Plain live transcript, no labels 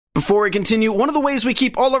Before we continue, one of the ways we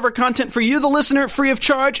keep all of our content for you, the listener, free of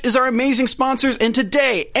charge is our amazing sponsors, and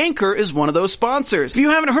today, Anchor is one of those sponsors. If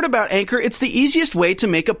you haven't heard about Anchor, it's the easiest way to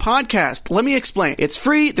make a podcast. Let me explain. It's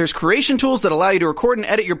free, there's creation tools that allow you to record and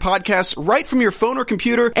edit your podcasts right from your phone or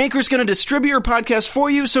computer. Anchor's going to distribute your podcast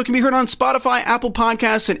for you so it can be heard on Spotify, Apple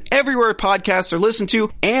Podcasts, and everywhere podcasts are listened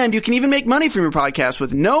to, and you can even make money from your podcast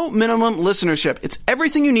with no minimum listenership. It's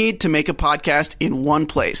everything you need to make a podcast in one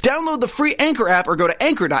place. Download the free Anchor app or go to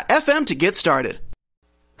anchor.fm to get started.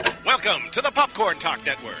 Welcome to the Popcorn Talk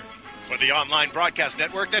Network, for the online broadcast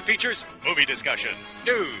network that features movie discussion,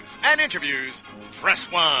 news, and interviews.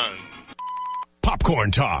 Press 1.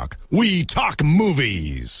 Popcorn Talk. We talk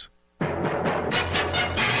movies.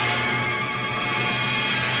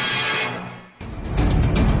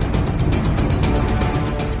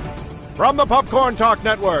 From the Popcorn Talk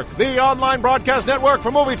Network, the online broadcast network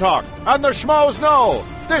for movie talk, and the schmoes know.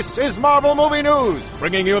 This is Marvel Movie News,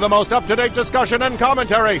 bringing you the most up-to-date discussion and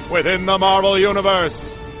commentary within the Marvel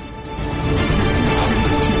Universe.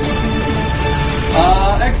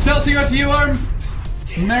 Excelsior to you,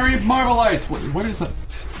 merry Marvelites. What is that?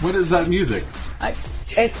 What is that music?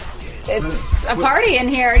 It's a party in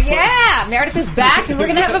here. Yeah, Meredith is back, and we're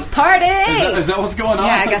gonna have a party. Is that what's going on?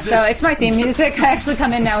 Yeah, I guess so. It's my theme music. I actually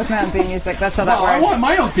come in now with my own theme music. That's how that works. I want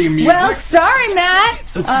my own theme music. Well, sorry, Matt.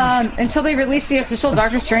 Until they release the official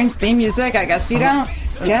Doctor Strange theme music, I guess you don't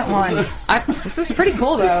get one. This is pretty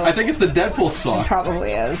cool, though. I think it's the Deadpool song. It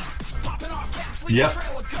probably is. Yep.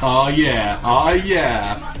 Oh yeah. Oh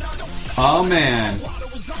yeah. Oh man.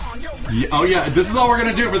 Oh yeah, this is all we're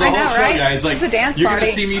gonna do for the whole show, right? guys. Like, this is a dance you're party.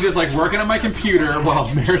 Gonna see me just like working on my computer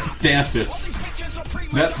while Meredith dances.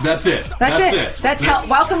 That's it. That's it. That's how.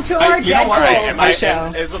 Welcome to our Deadpool show.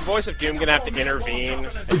 Is the voice of Doom gonna have to intervene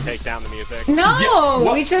and take down the music? No,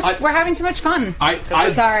 Yeah, well, we're having too much fun.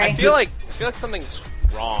 Sorry. I feel like something's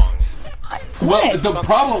wrong. Well, the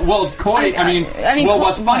problem. Well, Coy. I mean,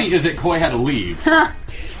 what's funny is that Coy had to leave.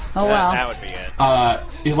 Oh well. That would be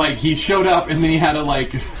it. Like he showed up and then he had to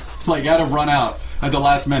had to run out at the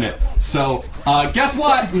last minute. So, guess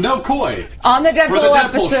what? No Coy. On the Deadpool, for the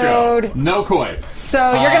Deadpool episode. Show. No Coy.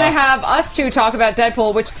 So you're going to have us two talk about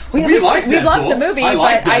Deadpool, which we like Deadpool. love the movie, I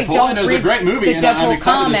like but Deadpool, I don't and it was read a great movie, the and Deadpool I'm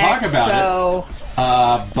excited comics, to talk about so...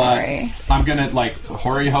 it. But I'm going to,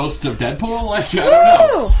 hoary host of Deadpool? I don't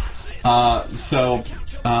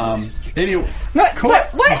know. Anyway.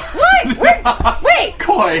 What? Wait!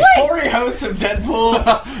 Coy. Hoary host of Deadpool.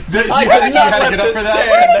 I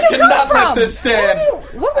cannot let this stand.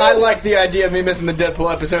 I like the idea of me missing the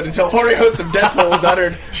Deadpool episode until Hoary host of Deadpool was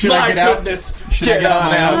uttered. Should I get out? Goodness. Should I get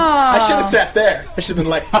out? I should have sat there. I should have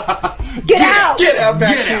been like, Get out! Get out,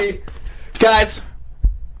 Becky! Guys,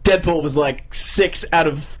 Deadpool was like 6 out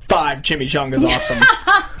of 5 chimichangas awesome.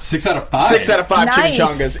 6 out of 5? 6 out of 5 Nice.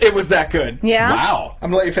 chimichangas. It was that good. Yeah? Wow. I'm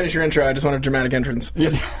gonna let you finish your intro. I just want a dramatic entrance.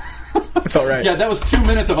 It felt right. Yeah, that was 2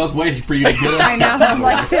 minutes of us waiting for you to get up. I know. I'm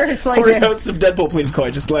like, seriously, Hoary dude. hosts of Deadpool, please, Coy.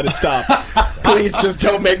 Just let it stop. Please, just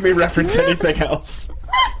don't make me reference anything else.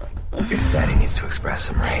 Daddy needs to express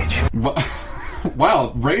some rage.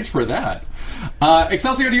 Wow, rage for that.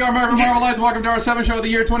 Excelsior to your Marvelites. Welcome to our 7th show of the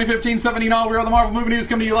year 2015, 17 all. We are the Marvel Movie News,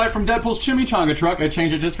 coming to you live from Deadpool's Chimichanga truck. I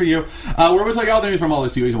changed it just for you. Where we tell you all the news from all the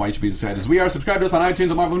studios and why you should be excited as we are. Subscribe to us on iTunes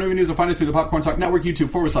and Marvel Movie News, and find us through the Popcorn Talk Network,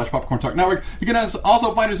 YouTube/Popcorn Talk Network. You can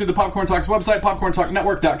also find us through the Popcorn Talk's website,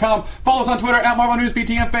 popcorntalknetwork.com. Follow us on Twitter at Marvel News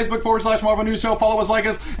PTM, Facebook/Marvel News Show. Follow us, like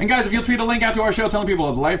us. And guys, if you'll tweet a link out to our show telling people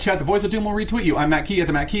of the live chat, the voice of Doom will retweet you. I'm Matt Key at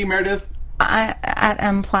the Matt Key. Meredith. At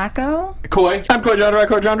M. Placo? Coy. I'm Coy John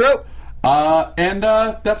Rowe.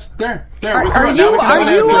 That's there. Are you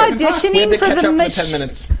auditioning for the machine? 10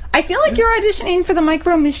 minutes. I feel like you're auditioning for the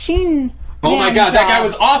Micro Machine. Oh my god, that guy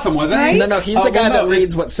was awesome, wasn't he? Right? No, he's the guy that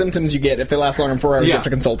reads what symptoms you get if they last longer than 4 hours. You have to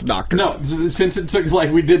consult a doctor. No, since it took,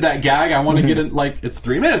 we did that gag, I want to get in, it's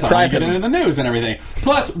 3 minutes. I want to get into the news and everything.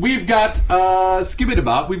 Plus, we've got,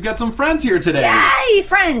 Skibidi-Bop, we've got some friends here today. Yay,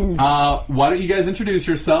 friends! Why don't you guys introduce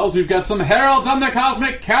yourselves? We've got some heralds on the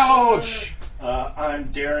Cosmic Couch.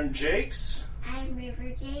 I'm Darren Jakes. I'm River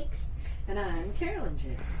Jakes. And I'm Carolyn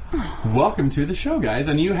Jakes. Welcome to the show, guys.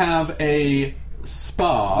 And you have a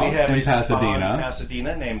spa in Pasadena. Spa in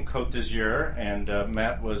Pasadena named Côte d'Azur, and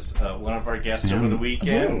Matt was one of our guests over the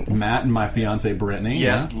weekend. Matt and my fiance Brittany.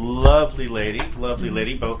 Yes, lovely lady.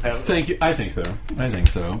 Both have. Thank you. I think so.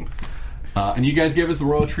 And you guys gave us the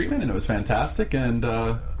royal treatment, and it was fantastic. And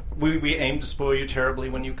we aimed to spoil you terribly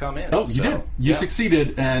when you come in. Oh, you did. You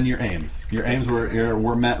succeeded, and your aims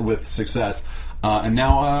were met with success. And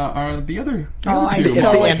now are the other I'm two.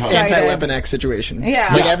 so It's the excited. anti-Weapon X situation.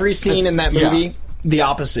 Yeah. Every scene in that movie, the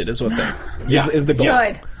opposite is what is the goal.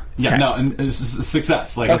 Good. Yeah, no, and it's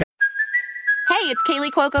success. it's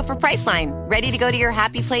Kaylee Cuoco for Priceline. Ready to go to your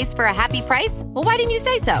happy place for a happy price? Well, why didn't you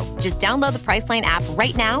say so? Just download the Priceline app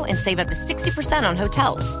right now and save up to 60% on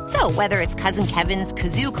hotels. So whether it's Cousin Kevin's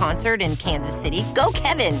Kazoo Concert in Kansas City, go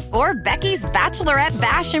Kevin, or Becky's Bachelorette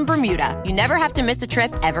Bash in Bermuda, you never have to miss a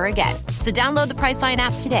trip ever again. So download the Priceline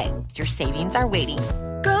app today. Your savings are waiting.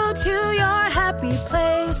 Go to your happy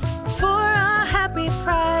place for a happy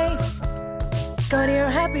price. Go to your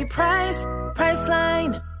happy price,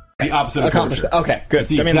 Priceline. The opposite of torture. Okay, good. It's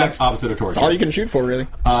the exact opposite of torture. That's all you can shoot for, really.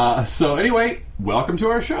 So anyway, welcome to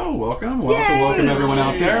our show. Welcome everyone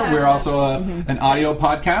out there. We're also an audio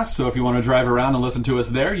podcast, so if you want to drive around and listen to us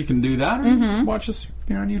there, you can do that. Or watch us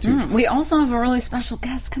here on YouTube. We also have a really special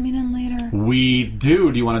guest coming in later. We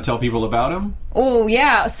do. Do you want to tell people about him? Oh,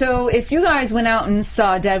 yeah. So if you guys went out and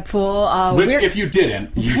saw Deadpool... Which, if you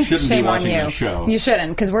didn't, you shouldn't be watching the show. You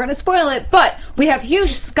shouldn't, because we're going to spoil it. But we have Hugh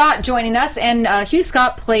Scott joining us, and Hugh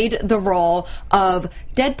Scott played the role of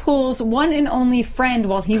Deadpool's one and only friend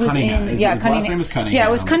while he was Cunningham. in... His last name was Cunningham. Yeah,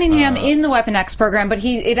 it was Cunningham in the Weapon X program, but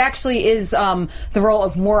it actually is the role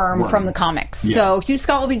of Worm from the comics. Yeah. So Hugh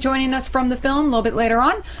Scott will be joining us from the film a little bit later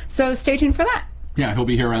on, so stay tuned for that. Yeah, he'll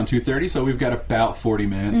be here around 2:30, so we've got about 40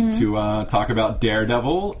 minutes to talk about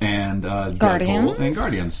Daredevil and Deadpool and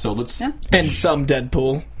Guardians. So let's... Yeah. And some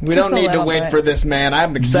Deadpool. We don't need to wait for this, man.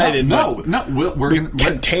 I'm excited. No, we're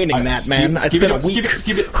containing that, man. It's been a week.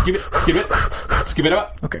 Skip it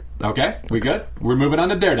up. Okay, we good? We're moving on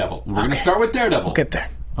to Daredevil. We're going to start with Daredevil. We'll get there.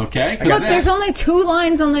 Okay. Look, there's only 2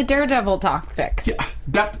 lines on the Daredevil topic.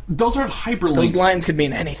 Yeah, those are hyperlinks. Those lines could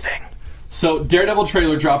mean anything. So, Daredevil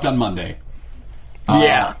trailer dropped on Monday.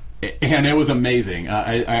 Yeah. And it was amazing.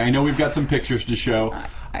 I know we've got some pictures to show.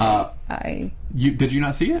 Did you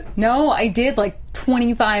not see it? No, I did like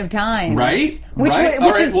 25 times. Right? Which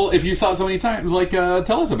is... Well, if you saw it so many times,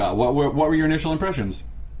 tell us about what were your initial impressions?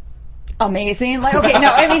 Amazing.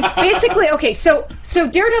 Basically, so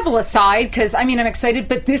Daredevil aside, because I'm excited,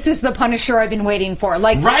 but this is the Punisher I've been waiting for.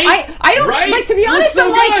 I don't to be honest. So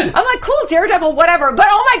I'm like, cool, Daredevil, whatever. But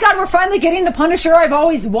oh my God, we're finally getting the Punisher I've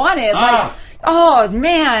always wanted. Oh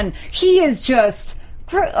man, he is just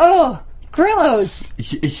Grillo's.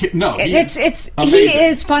 He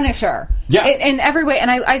is Punisher. Yeah, in every way.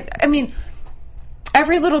 And I mean,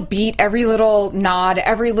 every little beat, every little nod,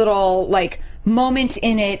 every little moment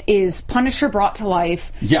in it is Punisher brought to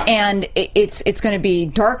life. Yeah. And it's going to be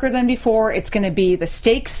darker than before. It's going to be, the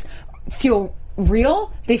stakes feel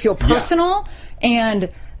real. They feel personal. Yeah.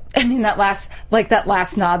 And I mean, that last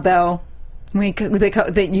nod though, when they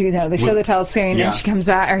show the title screen and she comes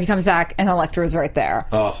back, or he comes back, and Elektra is right there.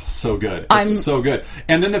 Oh, so good. It's so good.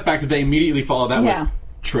 And then the fact that they immediately follow that with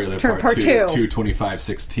trailer part 2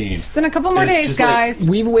 25/16. Just in a couple more days, guys.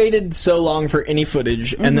 We've waited so long for any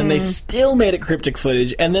footage, and then they still made it cryptic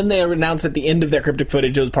footage, and then they announced at the end of their cryptic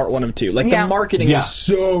footage it was part 1 of 2. The marketing is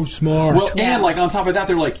so smart. Well, and on top of that,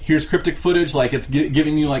 they're like, here's cryptic footage. It's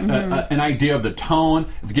giving you an idea of the tone.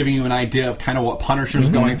 It's giving you an idea of kind of what Punisher's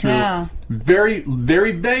going through. Yeah. Very,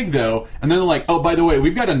 very vague though. And then they're like, oh, by the way,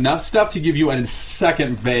 we've got enough stuff to give you a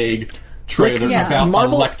second vague trailer about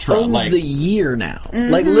Marvel Elektra. Owns the year now.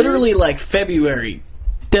 Literally February.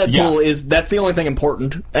 Deadpool that's the only thing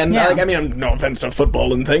important. And no offense to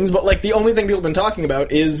football and things, but the only thing people have been talking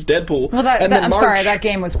about is Deadpool. Well, I'm sorry, that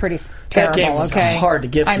game was pretty terrible. That game was hard to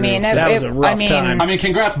get through. That was a rough time.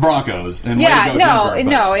 Congrats Broncos. And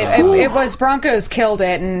it was Broncos killed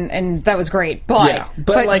it, and that was great. But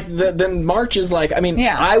then March is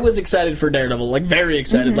I was excited for Daredevil, very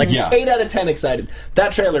excited, 8 out of 10 excited.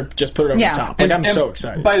 That trailer just put it over the top. I'm so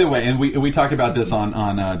excited. By the way, and we talked about this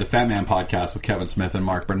on the Fat Man podcast with Kevin Smith and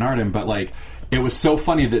Mark Bernardin, but it was so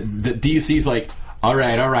funny that DC's all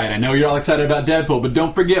right, I know you're all excited about Deadpool, but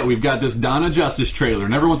don't forget we've got this Dawn of Justice trailer,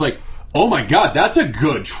 and everyone's like, oh my God, that's a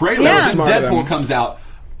good trailer. Deadpool comes out,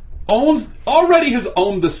 already has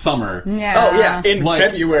owned the summer. Yeah. In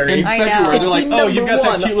February. In February, they're like, oh, you've got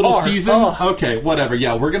that cute little season? Okay, whatever.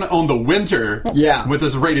 Yeah, we're going to own the winter with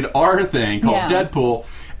this rated R thing called Deadpool.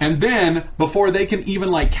 And then, before they can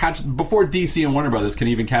even before DC and Warner Brothers can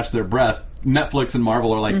even catch their breath, Netflix and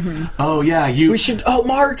Marvel are like, oh yeah, we should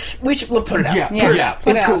March, we should put it out.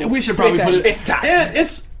 It's cool. We should probably put it. It's time.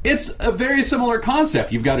 It's a very similar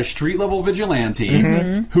concept. You've got a street level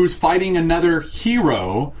vigilante who's fighting another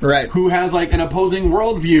hero, who has an opposing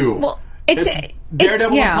worldview. Well, it's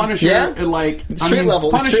Daredevil and Punisher, street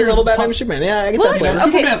level Batman and Superman. Yeah, I get that point.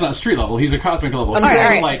 Superman's not street level; he's a cosmic level. I'm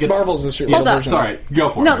saying Marvel's the street level version. Sorry, go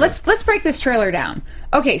for it. No, let's break this trailer down.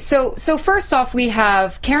 Okay, so first off, we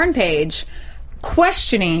have Karen Page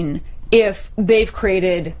questioning if they've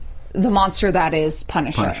created the monster that is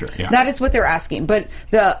Punisher. Yeah. That is what they're asking. But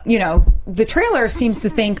the trailer seems to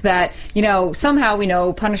think that, somehow we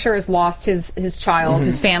know Punisher has lost his child,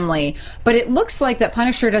 his family, but it looks like that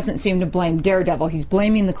Punisher doesn't seem to blame Daredevil. He's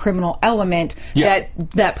blaming the criminal element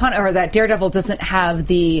that Daredevil doesn't have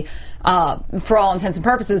the for all intents and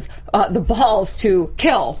purposes, the balls to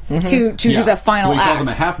kill, to do the final act. He calls him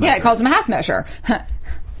a half measure. Yeah, he calls him a half measure.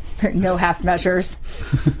 No half measures.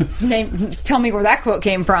 Tell me where that quote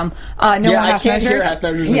came from. No more half measures. I can't hear half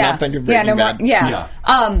measures and not think of Breaking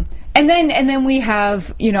Bad. And then we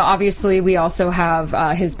have, obviously we also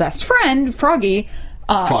have his best friend, Froggy.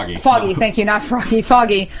 Foggy. Thank you, not Froggy.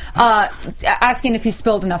 Foggy, asking if he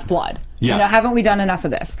spilled enough blood. Yeah. Haven't we done enough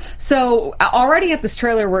of this? So already at this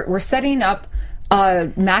trailer, we're setting up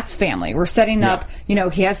Matt's family. We're setting up, he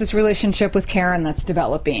has this relationship with Karen that's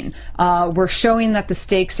developing. We're showing that the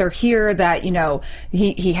stakes are here, that,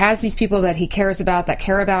 he has these people that he cares about, that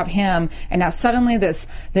care about him, and now suddenly this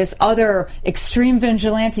other extreme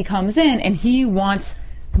vigilante comes in, and he wants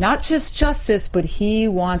not just justice, but he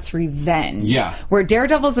wants revenge. Yeah. Where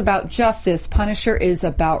Daredevil's about justice, Punisher is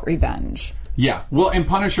about revenge. Yeah, well, and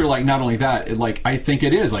Punisher, like, not only that, I think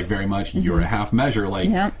it is, like, very much, you're a half measure,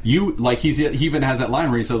 like, you, like, he even has that line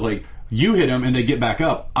where he says, like, you hit him and they get back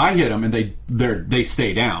up, I hit them and they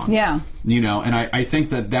stay down. Yeah. And I think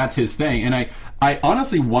that's his thing, and I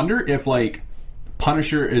honestly wonder if, like,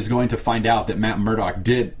 Punisher is going to find out that Matt Murdock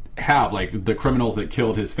did have, like, the criminals that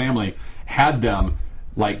killed his family, had them,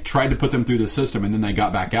 like, tried to put them through the system and then they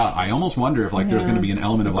got back out. I almost wonder if, like, there's going to be an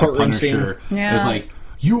element of, like, Punisher is like,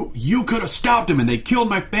 you could have stopped him and they killed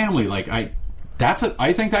my family. Like, I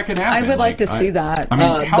think that could happen. I would like to see that. I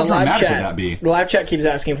mean, how dramatic would that be? The live chat keeps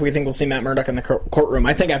asking if we think we'll see Matt Murdock in the courtroom.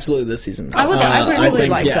 I think absolutely this season. I would really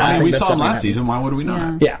like that. I mean, we saw him last season. Why would we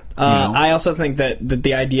not? Yeah. I also think that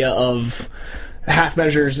the idea of half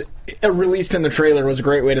measures released in the trailer was a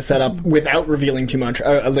great way to set up, without revealing too much,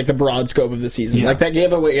 like the broad scope of the season. Like, that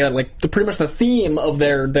gave away like pretty much the theme of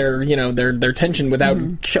their tension without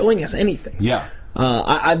showing us anything. Yeah.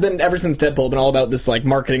 I've been, ever since Deadpool, been all about this, like,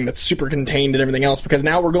 marketing that's super contained and everything else, because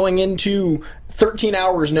now we're going into 13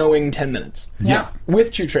 hours knowing 10 minutes. Yeah.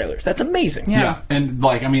 With 2 trailers. That's amazing. Yeah. And,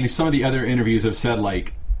 like, I mean, some of the other interviews have said,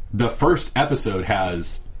 like, the first episode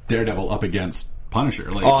has Daredevil up against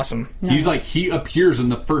Punisher. Like, awesome. He's like, he appears in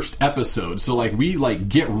the first episode, so, like, we, like,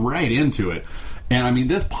 get right into it. And, I mean,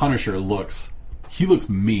 this Punisher looks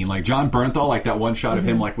mean. Like, John Bernthal, like that one shot of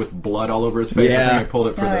him, like, with blood all over his face. Yeah. I think I pulled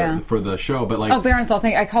it for the show, but, like... Oh, Bernthal.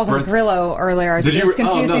 I called him Grillo earlier. I was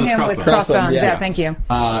confusing him with Crossbones. Yeah, thank you.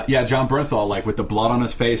 John Bernthal, like, with the blood on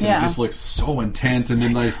his face, and it just looks so intense. And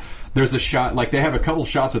then there's the shot, like, they have a couple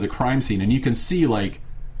shots of the crime scene, and you can see, like,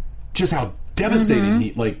 just how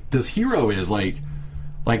devastating this hero is. Like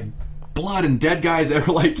blood and dead guys that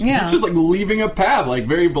are, like, just, like, leaving a path, like,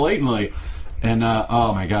 very blatantly. And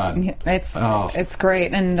oh my god, it's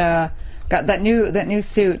great, and got that new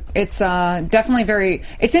suit. It's definitely very.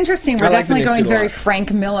 It's interesting. We're definitely going very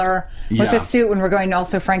Frank Miller with the suit, when we're going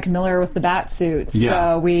also Frank Miller with the bat suit.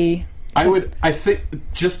 Yeah. So I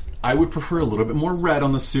would prefer a little bit more red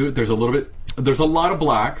on the suit. There's a lot of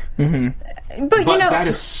black. Mm-hmm. But that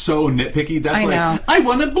is so nitpicky. That's I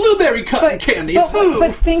want a blueberry candy.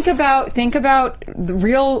 But think about the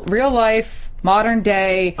real life. Modern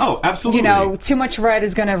day. Oh, absolutely. Too much red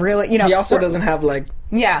is going to really, He also doesn't have, like...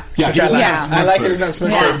 Yeah. I like it. He's not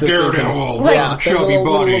smush face this season. Chubby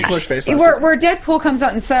body. Smush face. Where Deadpool comes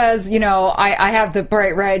out and says, I have the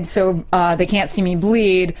bright red, so they can't see me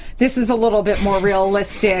bleed. This is a little bit more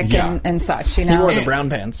realistic and such, He wore the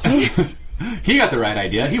brown pants. He got the right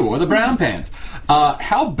idea. He wore the brown pants.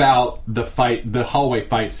 How about the hallway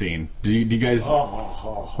fight scene? Do you guys...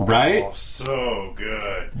 right? Oh, so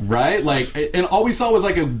good. Right? Like, and all we saw was,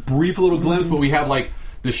 like, a brief little glimpse, but we have, like,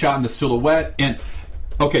 the shot in the silhouette. And,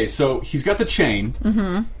 okay, so he's got the chain.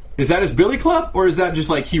 Mm-hmm. Is that his billy club? Or is that just,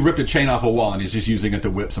 like, he ripped a chain off a wall and he's just using it to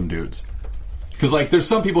whip some dudes? Because, like, there's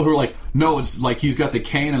some people who are like, no, it's like he's got the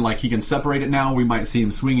cane and, like, he can separate it now. We might see him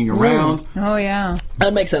swinging around. Oh, yeah.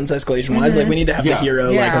 That makes sense escalation-wise. Like, we need to have the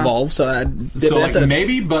hero, like, evolve.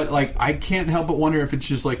 Maybe, but, like, I can't help but wonder if it's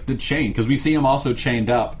just, like, the chain. Because we see him also chained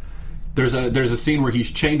up. There's a scene where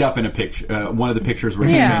he's chained up in a picture, one of the pictures where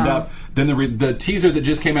he's chained up. Then the teaser that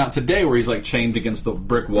just came out today where he's, like, chained against the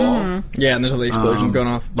brick wall. Mm-hmm. Yeah, and there's all the explosions going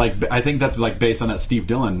off. Like, I think that's, like, based on that Steve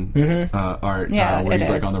Dillon art where he's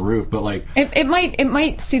like on the roof. But, like, it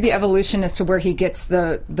might see the evolution as to where he gets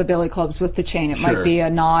the billy clubs with the chain. It might be a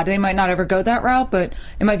nod. They might not ever go that route, but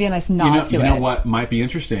it might be a nice nod to it. You know what might be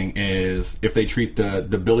interesting is if they treat the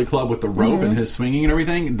billy club with the rope and his swinging and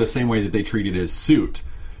everything the same way that they treated his suit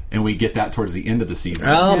and we get that towards the end of the season.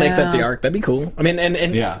 I'll make that the arc. That'd be cool. I mean, and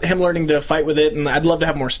him learning to fight with it, and I'd love to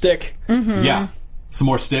have more stick. Yeah. Some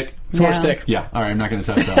more stick? Some more stick. Yeah. All right, I'm not going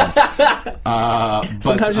to touch that one.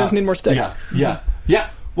 Sometimes you just need more stick. Yeah.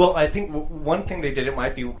 Well, I think one thing they did, it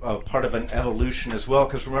might be part of an evolution as well,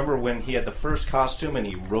 because remember when he had the first costume and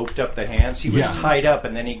he roped up the hands? He was tied up,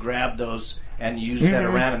 and then he grabbed those and used that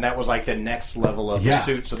around, and that was like the next level of the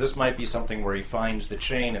suit. So this might be something where he finds the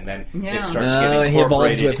chain, and then it starts getting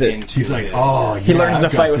incorporated with it. into He's like, his, he learns to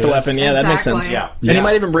fight with the weapon. Yeah, that makes sense. Yeah. And he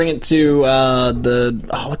might even bring it to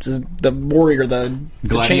the warrior, the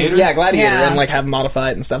Gladiator? chain, Gladiator, and like have him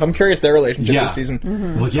modify it and stuff. I'm curious their relationship this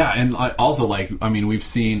season. Well, yeah, and also we've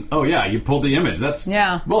seen. Oh yeah, you pulled the image. That's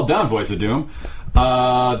well done, Voice of Doom.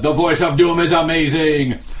 The Voice of Doom is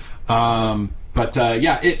amazing. But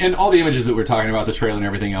and all the images that we're talking about, the trailer and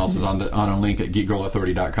everything else, is on a link at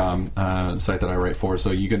GeekGirlAuthority.com, the site that I write for.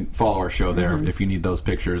 So you can follow our show there if you need those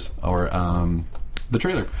pictures or the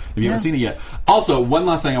trailer if you haven't seen it yet. Also, one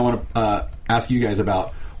last thing I want to ask you guys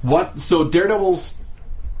about. So Daredevil's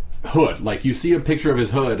hood, like you see a picture of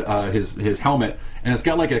his hood, his helmet, and it's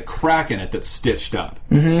got like a crack in it that's stitched up.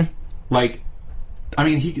 Like, I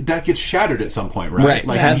mean, that gets shattered at some point, right? Right.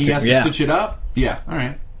 Like he has to stitch it up. Yeah. All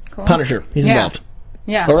right. Cool. Punisher, he's involved.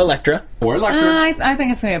 Yeah. Or Elektra. I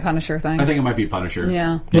think it's gonna be a Punisher thing. I think it might be Punisher.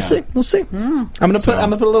 Yeah. We'll see. I'm gonna put a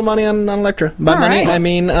little money on Elektra. By money, I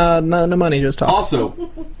mean no money, just talk.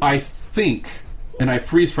 Also, I think, and I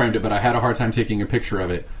freeze framed it, but I had a hard time taking a picture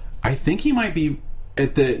of it. I think he might be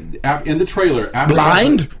in the trailer.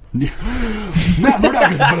 Blind? Matt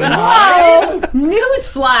Murdock is blind. Whoa!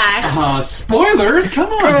 Newsflash! Spoilers!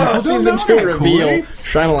 Come on! Season 2 reveal.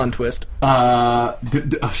 Shyamalan twist. I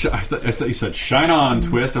thought you said Shine On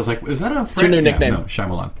twist. I was like, is that a It's your new nickname. No,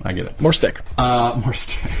 Shyamalan. I get it. More stick. More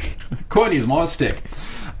stick. Courtney's more stick.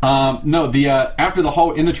 No, after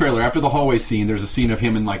in the trailer, after the hallway scene, there's a scene of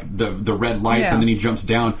him in like the red lights, and then he jumps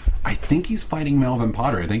down. I think he's fighting Melvin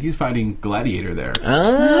Potter. I think he's fighting Gladiator there.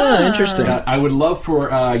 Interesting. I would love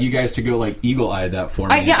for you guys to go like eagle-eyed that for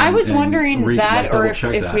me. I was wondering that, or if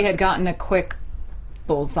that. we had gotten a quick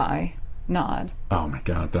bullseye nod. Oh my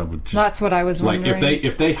god, that would just... That's what I was wondering. Like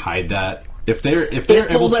if they hide that. If they're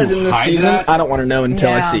able Bullseye's to in this hide season, that, I don't want to know until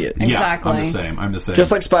I see it. Exactly. Yeah, I'm the same.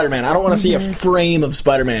 Just like Spider-Man, I don't want to see a frame of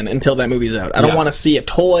Spider-Man until that movie's out. I don't want to see a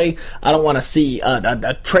toy. I don't want to see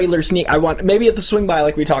a trailer sneak. I want maybe at the swing by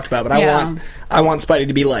like we talked about, but I want Spidey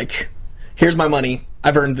to be like, "Here's my money.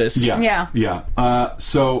 I've earned this." Yeah.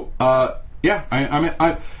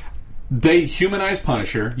 They humanize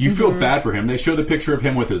Punisher. You feel bad for him. They show the picture of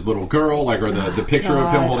him with his little girl, or the picture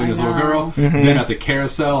of him holding his little girl. Then at the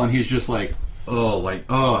carousel, and he's just like,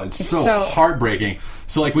 it's so heartbreaking.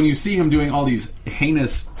 So like when you see him doing all these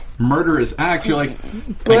heinous, murderous acts, you're like,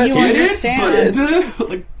 but you understand.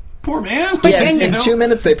 Like, poor man. In 2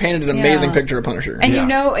 minutes, they painted an amazing picture of Punisher. And you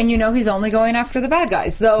know he's only going after the bad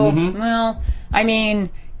guys. Though, well, I mean,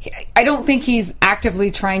 I don't think he's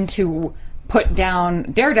actively trying to put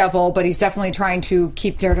down Daredevil, but he's definitely trying to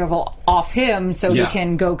keep Daredevil off him so he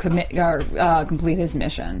can go complete his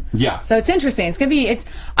mission. Yeah. So it's interesting. It's gonna be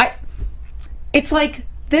it's like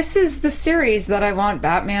this is the series that I want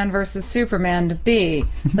Batman versus Superman to be.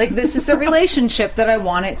 Like this is the relationship that I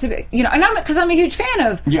want it to be. You know, and because I'm a huge fan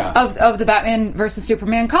of the Batman versus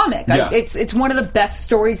Superman comic. Yeah. It's one of the best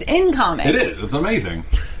stories in comics. It is. It's amazing.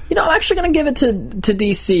 You know, I'm actually going to give it to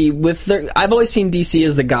DC. I've always seen DC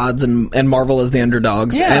as the gods and Marvel as the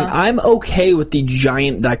underdogs, and I'm okay with the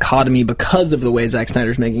giant dichotomy because of the way Zack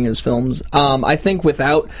Snyder's making his films. I think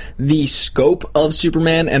without the scope of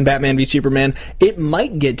Superman and Batman v Superman, it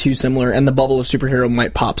might get too similar, and the bubble of superhero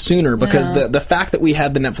might pop sooner because the fact that we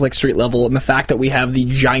have the Netflix street level and the fact that we have the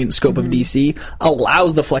giant scope of DC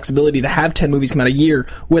allows the flexibility to have 10 movies come out a year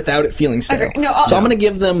without it feeling stale. So I'm going to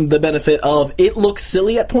give them the benefit of it looks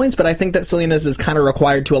silly at points, but I think that silliness is kind of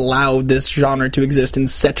required to allow this genre to exist in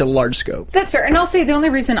such a large scope. That's fair. And I'll say the only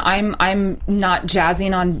reason I'm not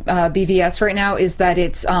jazzing on BVS right now is that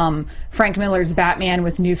it's Frank Miller's Batman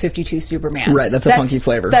with New 52 Superman. Right, that's a funky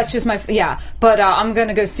flavor. That's just my... Yeah. But I'm going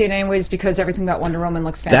to go see it anyways because everything about Wonder Woman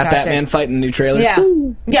looks fantastic. That Batman fight in the new trailer? Yeah.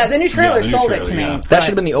 Yeah, the new trailer sold it to me. That should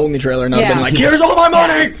have been the only trailer, and I've been like, here's all my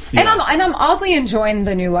money! And I'm oddly enjoying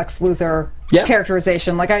the new Lex Luthor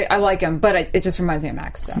characterization. Like, I like him, but it just reminds me of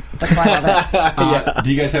Max, so that's why I love it.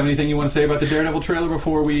 Do you guys have anything you want to say about the Daredevil trailer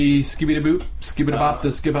before we skip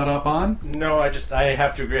up on? No, I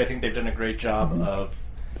have to agree. I think they've done a great job of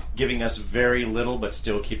giving us very little, but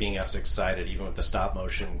still keeping us excited, even with the stop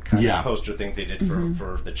motion kind of poster things they did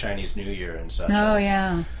for the Chinese New Year and such. Oh,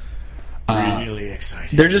 yeah. really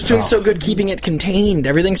excited. They're just doing so good keeping it contained.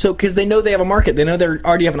 Everything's so... Because they know they have a market. They know they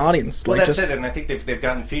already have an audience. Well, that's it. And I think they've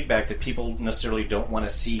gotten feedback that people necessarily don't want to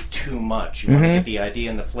see too much. You want to get the idea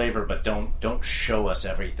and the flavor, but don't show us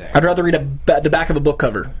everything. I'd rather read the back of a book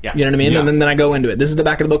cover. Yeah. You know what I mean? Yeah. And then I go into it. This is the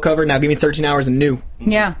back of the book cover. Now give me 13 hours and new.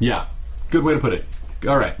 Yeah. Yeah. Good way to put it.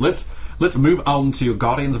 All right. Let's move on to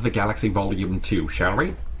Guardians of the Galaxy Volume 2, shall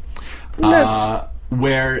we?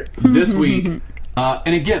 Where this week...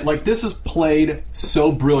 and again, like, this is played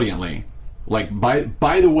so brilliantly. Like,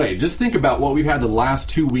 by the way, just think about what we've had the last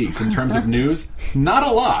 2 weeks in terms of news. Not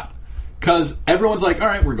a lot. Because everyone's like, all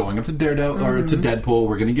right, we're going up to Daredevil or to Deadpool.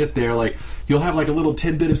 We're going to get there. Like, you'll have like a little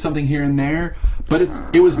tidbit of something here and there. But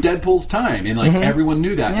it was Deadpool's time, and like everyone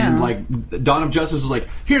knew that. Yeah. And like Dawn of Justice was like,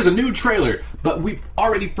 here's a new trailer, but we've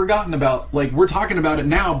already forgotten about. Like, we're talking about it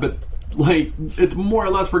now, but like it's more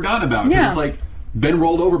or less forgotten about. 'Cause it's like been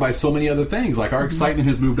rolled over by so many other things. Like, our excitement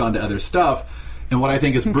has moved on to other stuff. And what I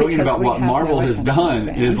think is brilliant about what Marvel has done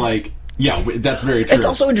is like, that's very true. It's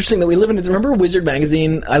also interesting that we live in... Remember Wizard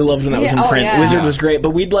magazine? I loved when that was in print. Yeah. Wizard was great,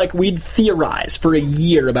 but we'd theorize for a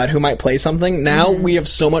year about who might play something. Now we have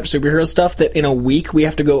so much superhero stuff that in a week we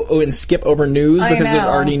have to go and skip over news because there's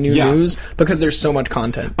already new news because there's so much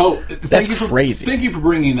content. Oh, that's crazy. Thank you for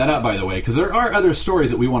bringing that up, by the way, because there are other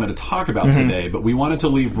stories that we wanted to talk about today, but we wanted to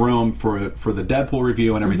leave room for the Deadpool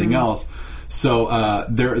review and everything else. So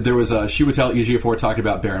there was Chiwetel Ejiofor talked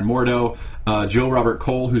about Baron Mordo. Joe Robert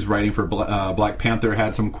Cole, who's writing for Black Panther,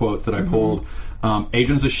 had some quotes that I pulled.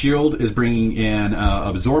 Agents of S.H.I.E.L.D. is bringing in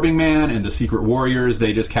Absorbing Man and the Secret Warriors.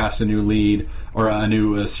 They just cast a new lead, or a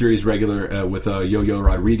new series regular with Yo-Yo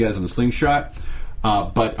Rodriguez and the Slingshot.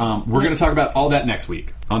 But we're going to talk about all that next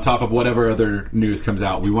week, on top of whatever other news comes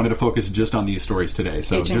out. We wanted to focus just on these stories today.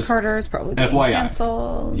 So Agent just Carter is probably being FYI.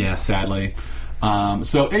 canceled. Yeah, sadly.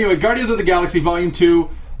 So anyway, Guardians of the Galaxy Volume 2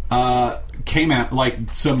 came out,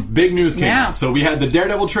 like, some big news came out. So we had the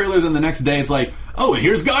Daredevil trailer, then the next day it's like, oh, and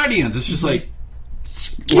here's Guardians. It's just like,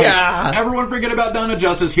 everyone forget about Dawn of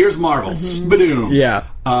Justice. Here's Marvel. Spadoom. Yeah.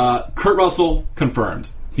 Kurt Russell confirmed.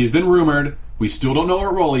 He's been rumored. We still don't know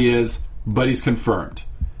what role he is, but he's confirmed.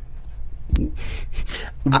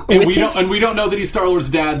 And we don't know that he's Star-Lord's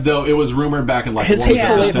dad, though it was rumored back in like his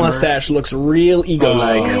hateful eight mustache looks real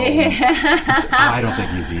ego-like. I don't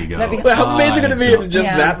think he's ego. How amazing would it be if it's just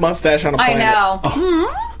that mustache on a planet? I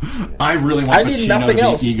know. I really want I need nothing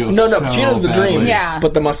else. No, Pacino's the dream. Yeah.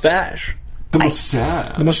 But the mustache. The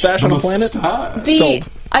mustache. The mustache on a planet? Sold.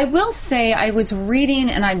 I will say, I was reading,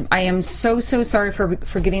 and I am so sorry for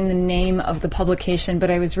forgetting the name of the publication, but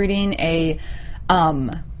I was reading a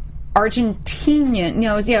Argentinian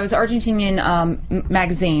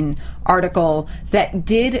magazine article that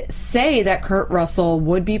did say that Kurt Russell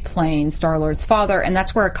would be playing Star-Lord's father, and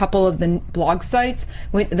that's where a couple of the blog sites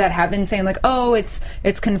that have been saying like, oh, it's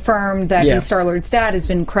confirmed that he's Star-Lord's dad has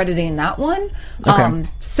been crediting that one. Okay.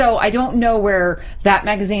 So I don't know where that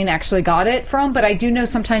magazine actually got it from, but I do know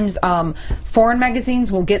sometimes foreign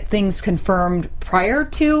magazines will get things confirmed prior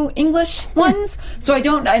to English ones. So I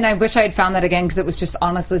don't, and I wish I had found that again because it was just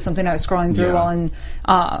honestly something I was scrolling through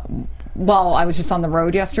while I was just on the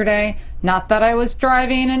road yesterday. Not that I was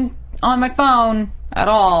driving and on my phone at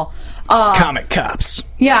all. Comic cops.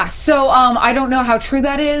 Yeah, so I don't know how true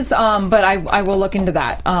that is, but I will look into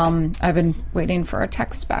that. I've been waiting for a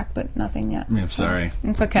text back, but nothing yet. I'm sorry.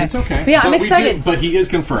 It's okay. It's okay. But yeah, I'm excited. But he is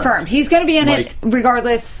confirmed. He's going to be in it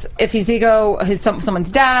regardless if he's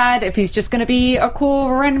someone's dad, if he's just going to be a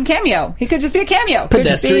cool random cameo. He could just be a cameo.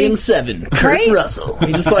 Pedestrian 7, Kurt Russell.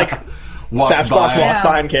 He just like... Sasquatch walks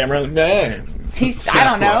by on camera. I don't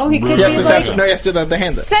know. He could be like... No, he has to do the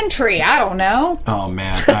hands up. Sentry, I don't know. Oh,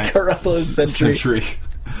 man. Kurt Russell is Sentry.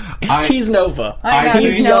 He's Nova.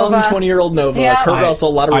 He's a young 20-year-old Nova. Yeah. Kurt Russell, a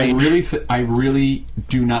lot of range. I really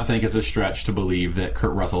do not think it's a stretch to believe that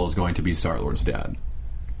Kurt Russell is going to be Star-Lord's dad.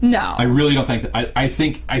 No. I really don't think that. I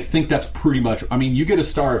think that's pretty much... I mean, you get a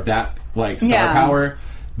star of that, like, star power,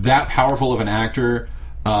 that powerful of an actor...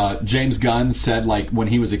 James Gunn said, like, when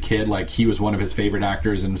he was a kid, like, he was one of his favorite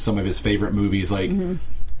actors in some of his favorite movies. Like,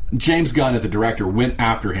 James Gunn, as a director, went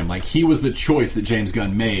after him. Like, he was the choice that James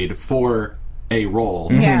Gunn made for a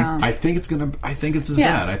role. Yeah. I think it's his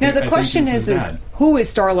dad. Now, the question is who is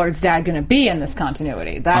Star-Lord's dad going to be in this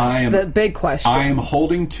continuity? That's the big question. I am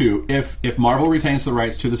holding to, if Marvel retains the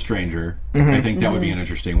rights to The Stranger, I think that would be an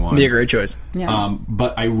interesting one. Be a great choice. Yeah.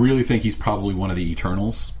 But I really think he's probably one of the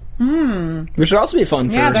Eternals. Which should also be fun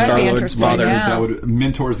for Yeah, that'd be Star-Lord's interesting, father. yeah. That would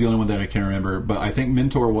Mentor's the only one that I can remember, but I think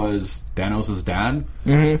Mentor was Thanos' dad,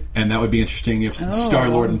 and that would be interesting if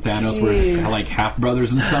Star-Lord and Thanos were like half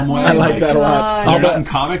brothers in some way. I like that a lot. They're not in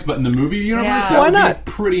comics, but in the movie universe, that Why would not?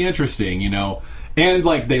 be pretty interesting, you know. And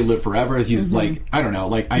like they live forever. He's like, I don't know,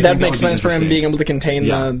 like I That think makes would be sense for him interesting. being able to contain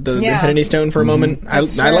Yeah. the Yeah. Infinity Stone for a moment. I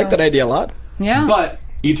That's like true. that idea a lot. Yeah. But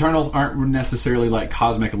Eternals aren't necessarily like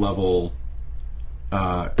cosmic level.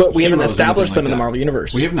 But we haven't heroes or established them anything in the like Marvel that.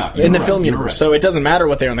 universe. We have not. in the You're film right. universe. So it doesn't matter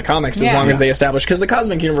what they are in the comics as Yeah. long as Yeah. they establish. Because the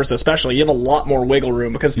cosmic universe, especially, you have a lot more wiggle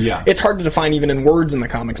room because it's hard to define even in words in the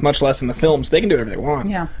comics, much less in the films. They can do whatever they want.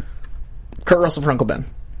 Yeah. Kurt Russell for Uncle Ben.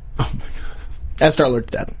 As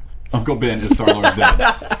Star-Lord's dad. Uncle Ben is Star-Lord's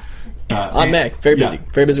dad. Aunt May, very busy.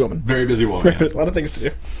 Very busy woman. Very busy woman. There's a lot of things to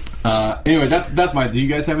do. Anyway, that's my. Do you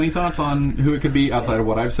guys have any thoughts on who it could be outside of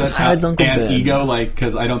what I've said? Besides Uncle and Ben. Ego, like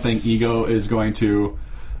because I don't think Ego is going to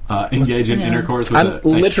engage in intercourse with I'm a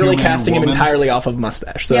literally human casting him woman. entirely off of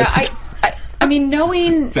mustache. So Yeah, it's, I mean,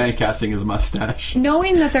 knowing Fan casting his mustache.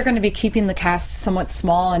 that they're going to be keeping the cast somewhat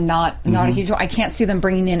small and not a huge one, I can't see them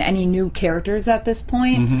bringing in any new characters at this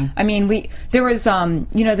point. I mean, there was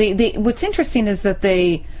they what's interesting is that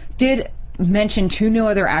they did mention 2 new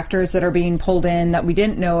other actors that are being pulled in that we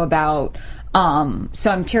didn't know about.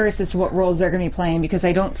 So I'm curious as to what roles they're going to be playing because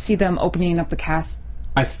I don't see them opening up the cast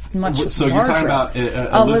much So you're talking about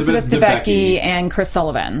Elizabeth Debicki and Chris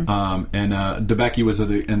Sullivan. And Debicki was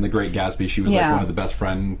in The Great Gatsby. She was like one of the best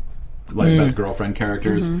best girlfriend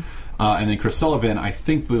characters. And then Chris Sullivan, I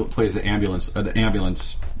think, plays the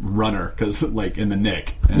ambulance runner because like in the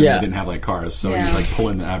Nick, and they didn't have like cars, so he's like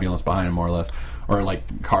pulling the ambulance behind him more or less, or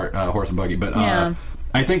like horse and buggy. But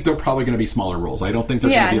I think they're probably going to be smaller roles. I don't think they're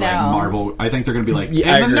going to be like Marvel. I think they're going to be like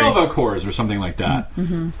in the Nova Corps or something like that.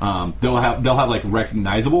 They'll have like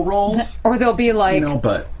recognizable roles, or they'll be like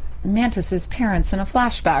but Mantis's parents in a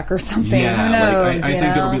flashback or something. yeah, Who knows? like, I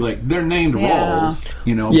think it'll be like they're named roles,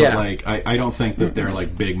 but like I don't think that they're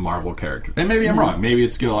like big Marvel characters. And maybe I'm wrong. Maybe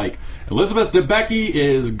it's like Elizabeth Debicki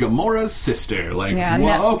is Gamora's sister. Like,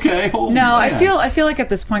 okay, I feel like at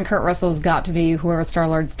this point Kurt Russell's got to be whoever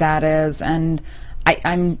Star-Lord's dad is, and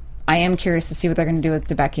I am curious to see what they're going to do with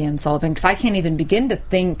Debicki and Sullivan because I can't even begin to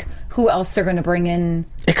think who else they're going to bring in.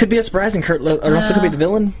 it could be a surprise, and Kurt Russell could be the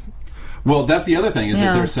villain. Well, that's the other thing is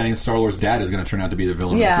that they're saying Star-Lord's dad is going to turn out to be the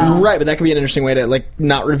villain. Yeah. Of the film. Right, but that could be an interesting way to like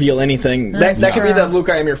not reveal anything. That could be true. the Luke,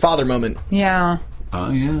 I am your father moment. Yeah.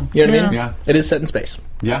 Oh, yeah. You know what I mean? Yeah. It is set in space.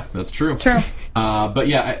 Yeah, that's true. True. But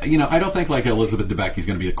yeah, I don't think like Elizabeth Debicki's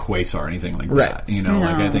going to be a Quasar or anything like that. You know,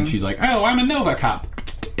 like I think she's like, oh, I'm a Nova cop.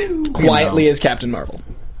 Quietly as Captain Marvel.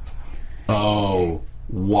 Oh,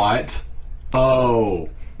 what? Oh,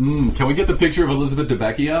 can we get the picture of Elizabeth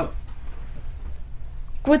Debicki up?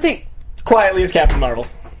 Would they? Quietly as Captain Marvel.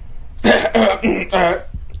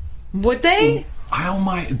 Would they? Oh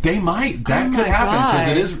my! They might. That could my happen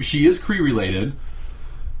because God. she is Kree related.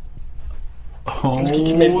 Oh,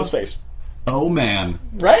 Made face. Oh man!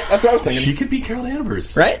 Right? That's what I was thinking. She could be Carol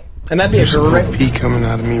Danvers, right? And that'd be a great pee coming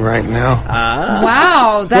out of me right now.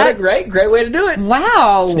 Wow, that great way to do it.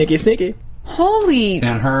 Wow, sneaky. Holy!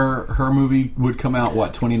 And her movie would come out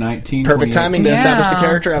 2019. Perfect timing to establish the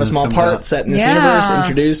character, have a small part, out. set in this universe,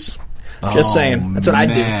 introduce. Just saying, that's what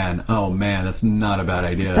I'd do. Oh man, that's not a bad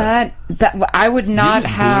idea. That I would not you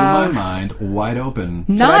just have. blew my mind wide open.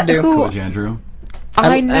 Not who. Coach Andrew.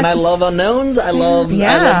 And I love unknowns. I love giving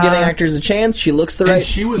actors a chance. She looks the right. And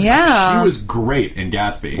she was great in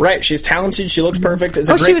Gatsby. Right, she's talented. She looks perfect. It's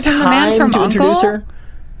Oh, a great she was in The Man time from to introduce Uncle? her.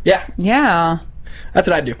 Yeah, Yeah. that's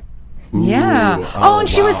what I'd do. Yeah. Ooh, Oh, and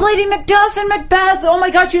she wow. was Lady Macduff in Macbeth. Oh my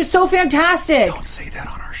God, she was so fantastic. Don't say that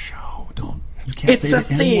on our show. Don't. You can't It's say a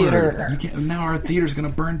the N-word. theater. You can't, now our theater's going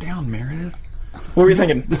to burn down, Meredith. What were you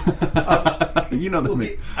thinking? You know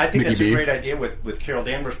the I think Mickey that's B. a great idea with Carol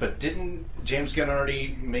Danvers, but didn't James Gunn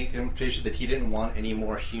already make an implication that he didn't want any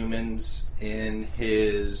more humans in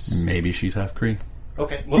his... Maybe she's half Kree.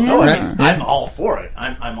 Okay. Well, no, I mean, I'm all for it.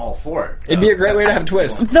 I'm all for it. It'd be a great way to have a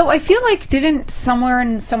twist. Though I feel like didn't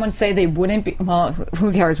someone say they wouldn't be? Well,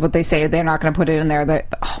 who cares what they say? They're not going to put it in there.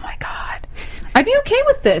 Oh my God, I'd be okay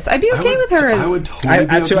with this. I'd be okay with her as. I would totally be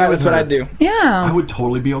okay with That's what I'd do. Yeah, I would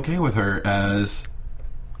totally be okay with her as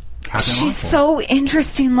Captain she's Marvel. so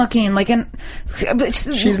interesting looking. Like,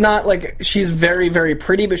 She's not like she's very very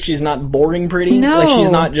pretty, but she's not boring pretty. No. Like she's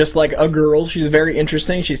not just like a girl. She's very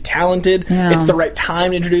interesting. She's talented. Yeah. It's the right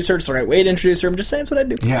time to introduce her. It's the right way to introduce her. I'm just saying, that's what I'd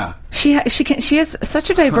do. Yeah. She has such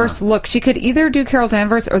a diverse look. She could either do Carol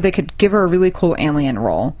Danvers or they could give her a really cool alien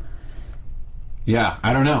role. Yeah,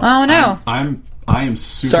 I don't know. I don't know. I am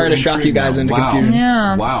super Sorry to shock you intrigued guys now. into Wow. confusion.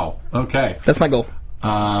 Yeah. Wow. Okay. That's my goal.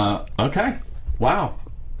 Okay. Wow.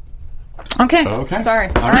 Okay. Sorry.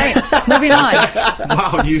 All right. Moving on.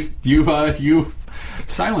 Wow, you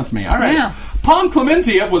silenced me. All right. Yeah. Palm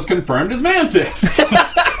Clementieff was confirmed as Mantis.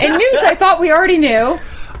 In news I thought we already knew.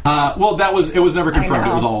 Well, it was never confirmed.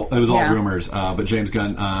 I It know. was all Yeah. rumors. But James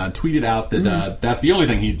Gunn tweeted out that that's the only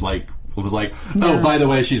thing he was like. Oh, by the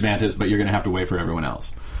way, she's Mantis, but you're going to have to wait for everyone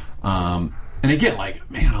else. And again,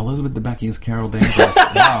 man, Elizabeth Debicki is Carol Danvers.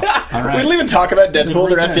 Wow. All right. We didn't even talk about Deadpool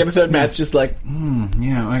the rest of the episode. Matt's just like,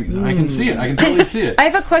 yeah, I can see it. I can totally see it. I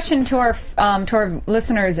have a question to our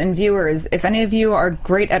listeners and viewers. If any of you are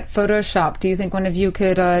great at Photoshop, do you think one of you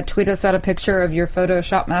could tweet us out a picture of your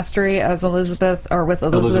Photoshop mastery as Elizabeth, or with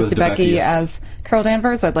Elizabeth Debicki as Carol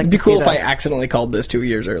Danvers? I'd like it'd be to see cool if I this. accidentally called this 2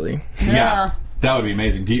 years early. Yeah. That would be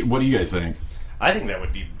amazing. What do you guys think? I think that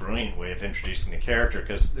would be a brilliant way of introducing the character,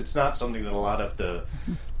 because it's not something that a lot of the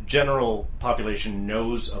general population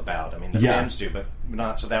knows about. I mean, the fans do, but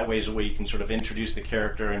not. So that way is a way you can sort of introduce the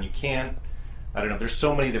character, and you can't. I don't know. There's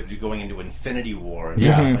so many that would be going into Infinity War and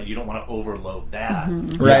stuff. Like, you don't want to overload that,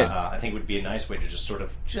 Right? I think it would be a nice way to just sort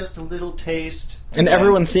of just a little taste, And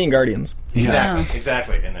everyone's seeing Guardians.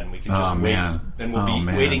 Exactly, and then we can just wait. Then we'll be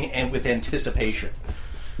waiting and with anticipation.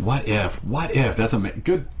 What if? That's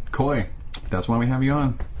good, Coy. That's why we have you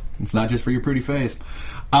on. It's not just for your pretty face.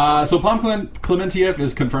 So Palm Clementieff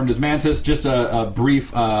is confirmed as Mantis. Just a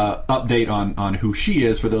brief update on who she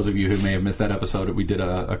is for those of you who may have missed that episode that we did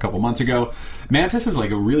a couple months ago. Mantis is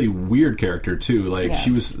like a really weird character too.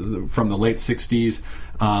 She was from the late 60s.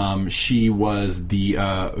 She was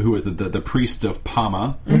the priest of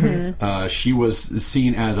Pama. She was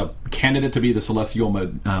seen as a candidate to be the Celestial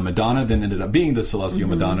Madonna, then ended up being the Celestial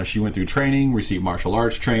Madonna. She went through training, received martial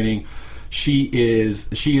arts training. She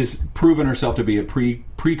has proven herself to be a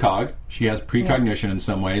precog. She has precognition in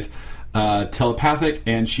some ways, telepathic,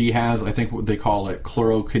 and she has, I think, what they call it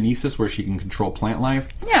chlorokinesis, where she can control plant life.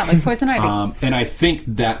 Yeah, like poison ivy. And I think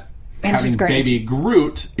that having Baby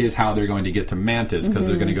Groot is how they're going to get to Mantis, because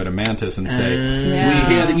they're going to go to Mantis and say,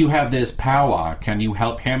 "We hear that you have this power. Can you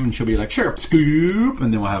help him?" And she'll be like, "Sure, scoop."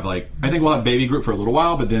 And then we'll have we'll have Baby Groot for a little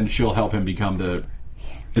while, but then she'll help him become the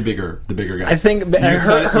bigger guy. I think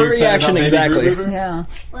her reaction exactly. Yeah.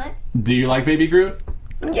 What? Do you like Baby Groot?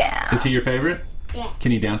 Yeah. Is he your favorite? Yeah.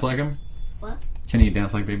 Can you dance like him? What? Can you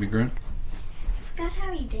dance like Baby Groot? I forgot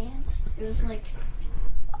how he danced. It was like...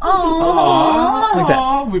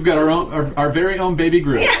 Oh, we've got our very own Baby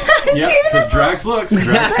Groot. Yep, because Drax looks.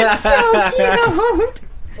 That's so cute.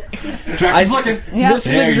 Drax is looking. Yeah. This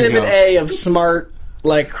is Exhibit A of smart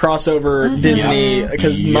crossover Disney,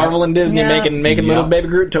 because Marvel and Disney making little Baby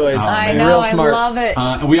Groot toys. I know, real smart. I love it.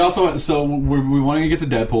 And we also we want to get to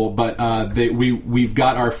Deadpool, but we've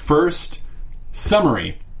got our first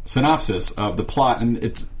synopsis of the plot, and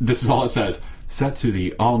this is all it says. Set to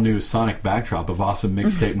the all-new Sonic backdrop of Awesome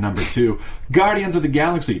Mixtape number 2, Guardians of the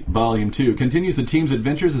Galaxy Volume 2 continues the team's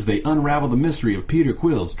adventures as they unravel the mystery of Peter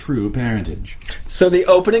Quill's true parentage. So the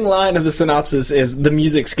opening line of the synopsis is, the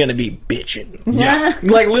music's gonna be bitchin'. Yeah.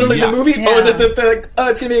 Like literally the movie, Yeah.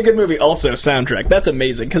 it's gonna be a good movie. Also soundtrack. That's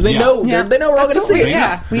amazing, because they know they know we're all gonna see it.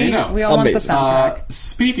 Yeah, we all want the soundtrack.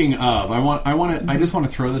 Speaking of, I just want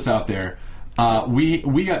to throw this out there.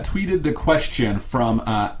 We got tweeted the question from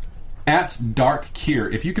at Dark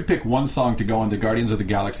Kier. If you could pick one song to go on the Guardians of the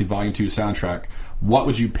Galaxy Volume 2 soundtrack, what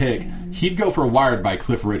would you pick? He'd go for Wired by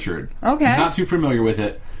Cliff Richard. Okay. Not too familiar with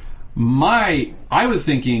it. I was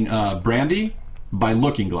thinking Brandy by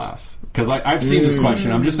Looking Glass, because I've seen this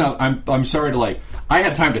question. I'm just not. I'm sorry to I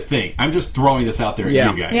had time to think. I'm just throwing this out there at you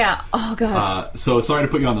guys. Yeah. Oh god. So sorry to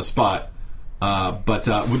put you on the spot. But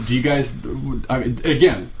do you guys?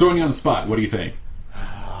 Again, throwing you on the spot. What do you think?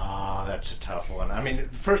 Oh, that's a tough one. I mean,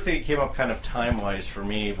 the first thing that came up kind of time-wise for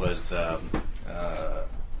me was, oh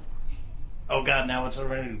god, now it's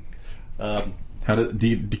already. How can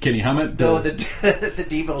you hum it? No, the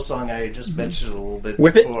Devo song I just mentioned a little bit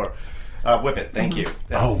Whip It? before. Whip It, thank you.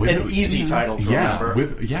 Whip An It. easy title to remember.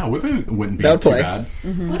 Whip It wouldn't be That would too play. bad.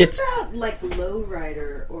 What about like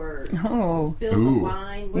Lowrider or Spill the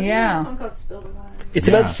Wine? Wasn't there a song called Spill the Wine? It's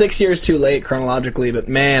about 6 years too late chronologically, but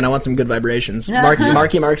man, I want some good vibrations.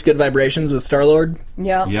 Marky Mark's Good Vibrations with Star-Lord.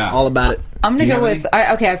 Yeah. All about it. I'm gonna go with.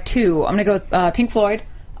 I have two. I'm gonna go with Pink Floyd.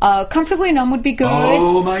 Comfortably Numb would be good.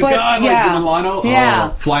 Oh my god, like Milano?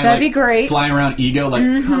 Yeah. Flying, that'd be great. Flying around Ego,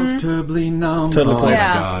 Comfortably Numb. Totally plays. Oh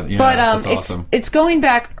my god. Yeah, but that's awesome. it's going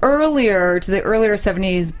back earlier to the earlier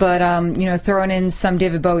 70s, but throwing in some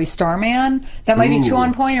David Bowie Starman. That might be too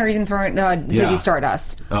on point, or even throwing Ziggy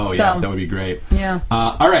Stardust. Oh yeah, that would be great. Yeah.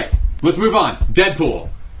 All right, let's move on. Deadpool.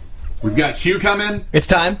 We've got Hugh coming. It's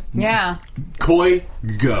time. Yeah. Coy,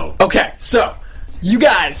 go. Okay, so You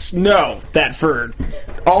guys know that for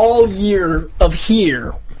all year of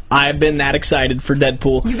here, I've been that excited for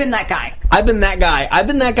Deadpool. You've been that guy. I've been that guy. I've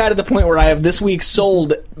been that guy to the point where I have this week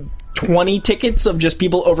sold 20 tickets of just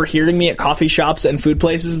people overhearing me at coffee shops and food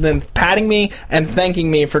places, then patting me and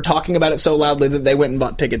thanking me for talking about it so loudly that they went and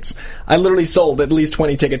bought tickets. I literally sold at least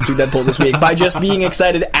 20 tickets to Deadpool this week by just being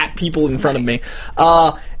excited at people in front of me.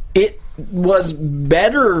 It was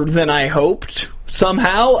better than I hoped.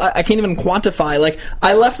 Somehow, I can't even quantify. Like,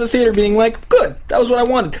 I left the theater being like, good, that was what I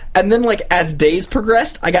wanted. And then, like, as days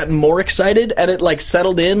progressed, I got more excited, and it, like,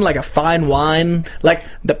 settled in like a fine wine. Like,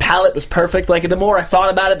 the palate was perfect. Like, the more I thought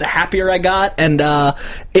about it, the happier I got. And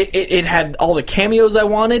it had all the cameos I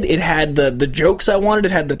wanted. It had the jokes I wanted.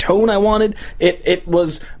 It had the tone I wanted. It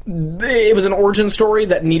was an origin story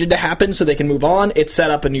that needed to happen so they can move on. It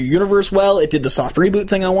set up a new universe well. It did the soft reboot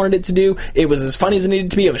thing I wanted it to do. It was as funny as it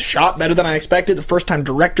needed to be. It was shot better than I expected. The first-time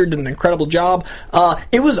director did an incredible job.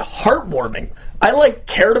 It was heartwarming. I,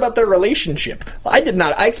 cared about their relationship. I did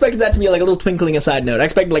not. I expected that to be, a little twinkling aside note. I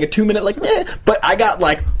expected, a 2-minute, but I got,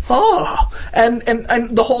 And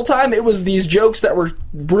the whole time, it was these jokes that were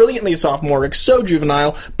brilliantly sophomoric, so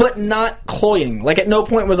juvenile, but not cloying. At no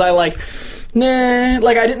point was I nah,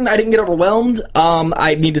 I didn't get overwhelmed.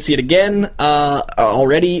 I need to see it again,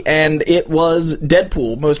 already, and it was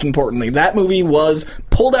Deadpool, most importantly. That movie was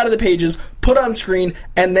pulled out of the pages, put on screen,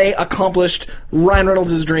 and they accomplished Ryan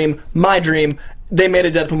Reynolds' dream, my dream. They made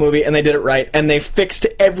a Deadpool movie, and they did it right, and they fixed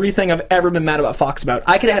everything I've ever been mad about Fox about.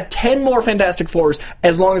 I could have 10 more Fantastic Fours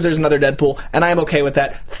as long as there's another Deadpool, and I am okay with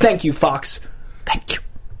that. Thank you, Fox. Thank you.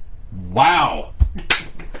 Wow.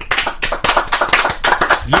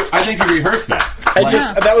 I think you rehearsed that.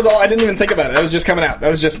 That was all. I didn't even think about it. That was just coming out. That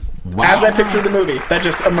was just, as I pictured the movie, that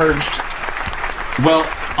just emerged. Well,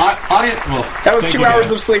 that was 2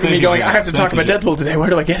 hours of sleep and me going, I have to talk about Deadpool today. Where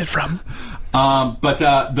do I get it from?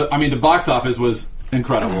 The box office was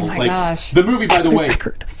incredible. Oh my gosh. The movie, by the way,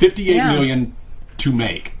 $58 million to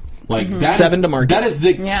make. That 7 to market. That is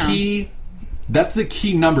the key. That's the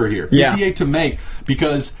key number here. 58 to make,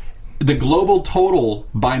 because the global total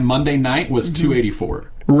by Monday night was 284.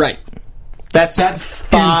 Right. That's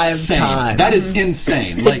 5 insane. times. That is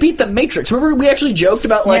insane. It beat The Matrix. Remember, we actually joked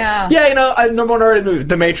about, number one R-rated movie,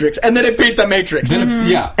 The Matrix, and then it beat The Matrix. And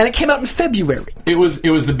it came out in February. It was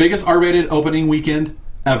the biggest R-rated opening weekend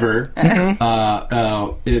ever,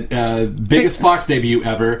 biggest Fox debut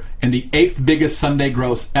ever, and the 8th biggest Sunday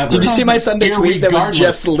gross ever. Did you see my Sunday tweet that was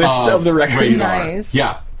just lists of the records? Nice.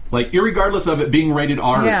 Yeah. Irregardless of it being rated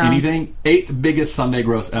R or anything, 8th biggest Sunday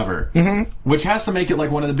gross ever. Which has to make it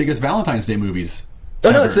one of the biggest Valentine's Day movies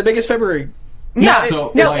ever. No, it's the biggest February. Yeah.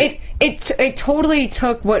 It totally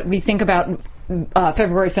took what we think about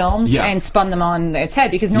February films and spun them on its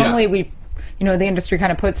head, because normally the industry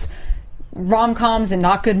kind of puts rom-coms and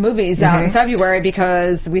not good movies out in February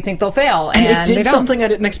because we think they'll fail, and it did they don't. Something I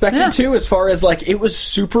didn't expect it to, as far as it was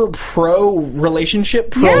super pro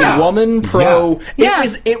relationship, pro woman, pro.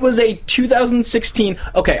 It was a 2016.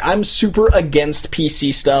 Okay, I'm super against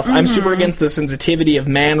PC stuff. I'm super against the sensitivity of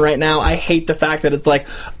man right now. I hate the fact that it's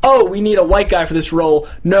we need a white guy for this role.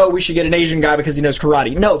 No, we should get an Asian guy because he knows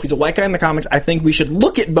karate. No, if he's a white guy in the comics, I think we should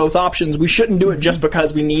look at both options. We shouldn't do it just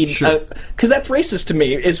because we need, because that's racist to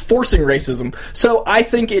me, is forcing racism. So I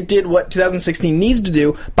think it did what 2016 needs to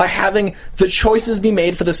do by having the choices be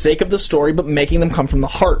made for the sake of the story, but making them come from the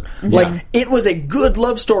heart. It was a good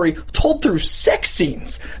love story told through sex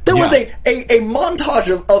scenes. There was a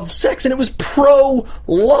montage of sex, and it was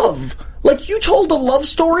pro-love. You told a love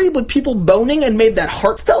story with people boning and made that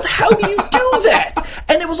heartfelt. How do you do that?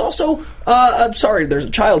 And it was also, I'm sorry, there's a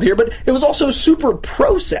child here, but it was also super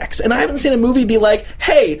pro-sex. And I haven't seen a movie be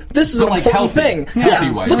hey, this is an important thing.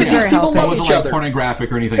 Look at these people love each other. It wasn't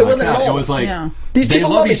pornographic or anything like that. It was these people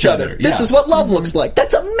love each other. This is what love looks like.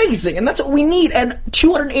 That's amazing, and that's what we need. And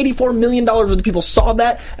 $284 million worth of people saw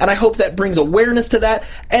that, and I hope that brings awareness to that.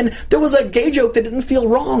 And there was a gay joke that didn't feel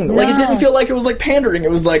wrong. No. It didn't feel like it was pandering.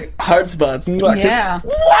 It was heart spots. Yeah.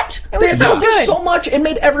 What? It was so good. So much. It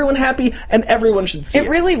made everyone happy, and everyone should see it. It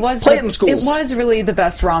really was. Play it in schools. It was really the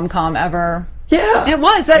best rom-com ever. Yeah. It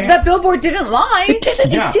was. That billboard didn't lie. It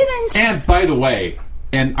didn't. It didn't. And by the way,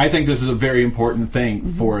 and I think this is a very important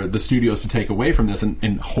thing for the studios to take away from this,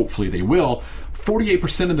 and hopefully they will,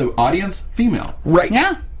 48% of the audience, female. Right.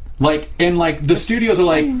 Yeah. Like, and like the studios are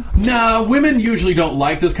like, nah, women usually don't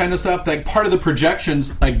like this kind of stuff. Like, part of the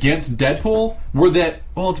projections against Deadpool were that,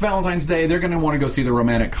 well, it's Valentine's Day, they're going to want to go see the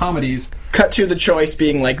romantic comedies. Cut to the choice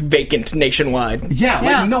being like vacant nationwide. Yeah,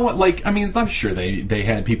 like no one, like, I mean, I'm sure they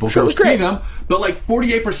had people go see them, but like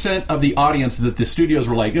 48% of the audience that the studios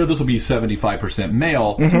were like, oh, this will be 75%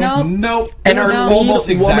 male. Nope. And our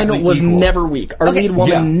lead woman was never weak. Our lead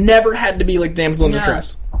woman never had to be like damsel in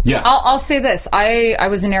distress. Yeah, I'll say this. I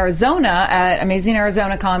was in Arizona at Amazing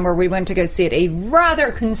Arizona Con, where we went to go see it. A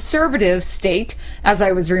rather conservative state, as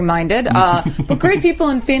I was reminded. But great people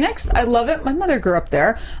in Phoenix. I love it. My mother grew up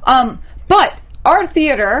there. But our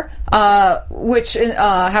theater, which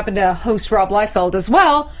happened to host Rob Liefeld as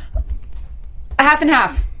well, half and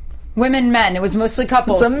half. Women, men. It was mostly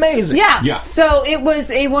couples. It's amazing. Yeah. So it was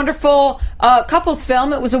a wonderful couples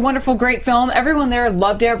film. It was a wonderful, great film. Everyone there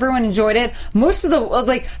loved it. Everyone enjoyed it. Most of the,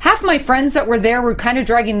 like, half my friends that were there were kind of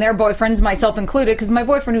dragging their boyfriends, myself included, because my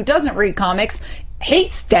boyfriend, who doesn't read comics,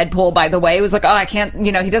 hates Deadpool, by the way. It was like, oh, I can't,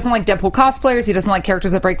 he doesn't like Deadpool cosplayers. He doesn't like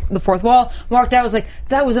characters that break the fourth wall. Walked out, was like,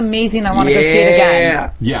 that was amazing. I want to go see it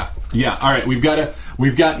again. Yeah. All right, we've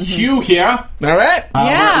got Hugh here. All right.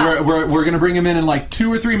 We're gonna bring him in like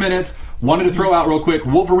 2 or 3 minutes. Wanted to throw out real quick.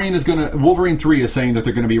 Wolverine 3 is saying that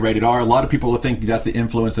they're going to be rated R. A lot of people think that's the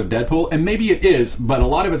influence of Deadpool, and maybe it is, but a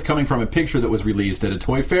lot of it's coming from a picture that was released at a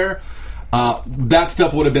toy fair. That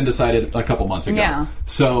stuff would have been decided a couple months ago. Yeah.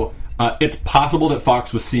 So it's possible that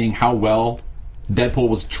Fox was seeing how well Deadpool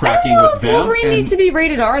was tracking with them. Wolverine needs to be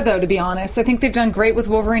rated R, though, to be honest. I think they've done great with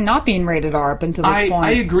Wolverine not being rated R up until this point.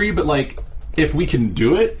 I agree, but like, if we can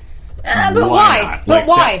do it, but why?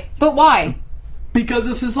 But why? Because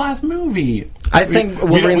it's his last movie. I think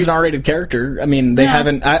Wolverine's an R-rated character. I mean, they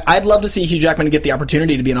haven't... I'd love to see Hugh Jackman get the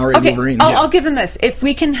opportunity to be an R-rated Wolverine. I'll give them this. If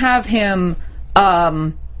we can have him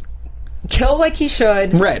kill like he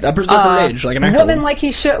should... Right, a berserker rage, like an actual... Woman like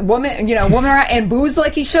he should... Woman and booze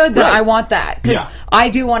like he should, then I want that. Because I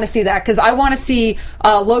do want to see that. Because I want to see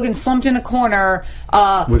Logan slumped in a corner...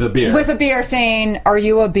 with a beer. With a beer saying, are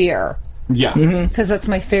you a beer? Yeah. Because that's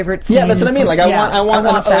my favorite scene. Yeah, that's what I mean. Like, I want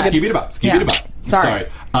that. Skip it about. Sorry.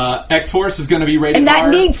 X-Force is going to be rated and that R,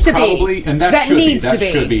 needs to probably, be. And that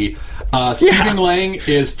should be. Stephen Lang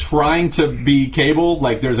is trying to be Cable.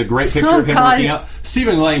 Like, there's a great picture of him working out.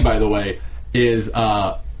 Stephen Lang, by the way, is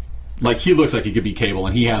like, he looks like he could be Cable,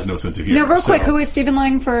 and he has no sense of humor. Now, real quick, who is Stephen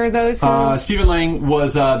Lang for those who... Stephen Lang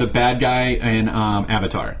was the bad guy in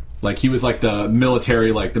Avatar. Like, he was like the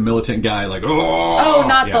military, like the militant guy, like,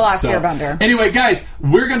 not The Last Airbender. Anyway, guys,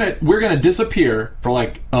 we're gonna disappear for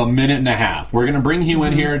like a minute and a half. We're gonna bring Hugh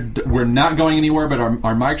in here. We're not going anywhere, but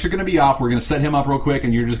our mics are gonna be off. We're gonna set him up real quick,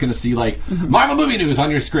 and you're just gonna see like Marvel movie news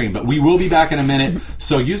on your screen. But we will be back in a minute.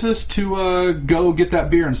 So use this to go get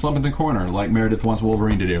that beer and slump in the corner, like Meredith wants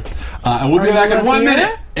Wolverine to do. And we'll be back in 1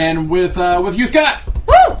 minute, and with Hugh Scott.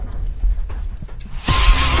 Woo!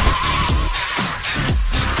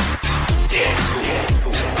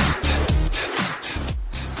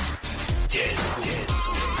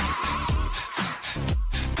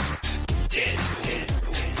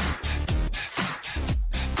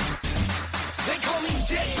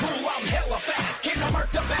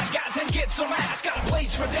 Some ass, got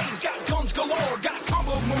blades for days, got guns galore, got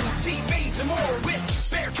combo moves, evades and more with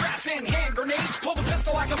bear traps and hand grenades. Pull the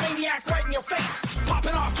pistol like a maniac right in your face.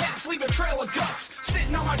 Popping off caps, leave a trail of guts.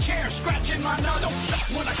 Sitting on my chair, scratching my nuts. Don't stop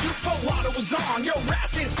when I shoot full auto is on. Your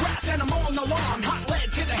ass is grass and I'm on the lawn. Hot lead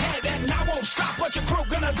to the head and I won't stop. What your crew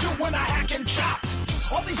gonna do when I hack and chop?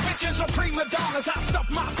 All these bitches are prima donnas. I stuff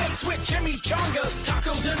my face with chimichangas.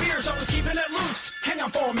 Tacos and beers, I was keeping it loose. Hang on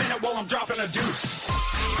for a minute while I'm dropping a deuce.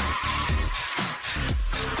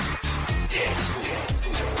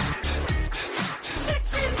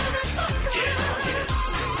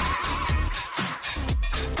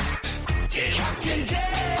 Captain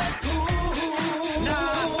Deadpool.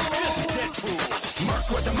 Nah, just Deadpool. Merc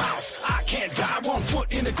with the mouth. I can't die. 1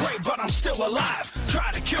 foot in the grave, but I'm still alive.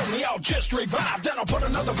 Try to kill me, I'll just revive. Then I'll put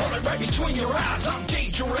another bullet right between your eyes. I'm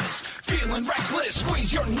dangerous, feeling reckless.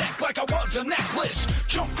 Squeeze your neck like I was a necklace.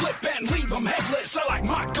 Jump, flip, and leave them headless. I like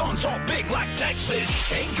my guns all big like Texas.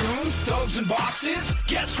 Hey goons, thugs, and bosses.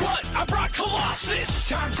 Guess what? I brought Colossus.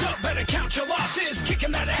 Time's up, better count your losses.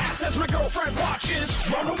 Kicking that ass as my girlfriend watches.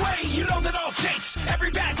 Run away, you know that I'll chase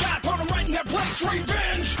every bad guy, put them right in their place.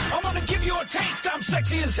 Revenge, I'm gonna give you a taste. I'm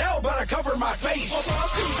sexy as hell, but I cover my face. About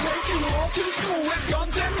to take you all to school with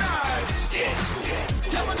guns and knives.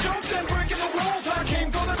 Telling jokes and breaking the rules. I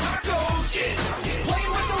came for the tacos.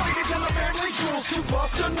 Playing with the ladies and the family jewels to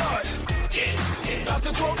bust a nut. About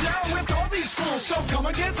to throw down with all these fools, so come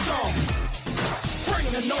and get some. Bring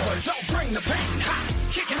the noise, I'll bring the pain. Ha!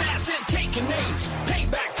 kicking ass and taking names.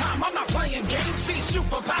 Payback time, I'm not playing games. These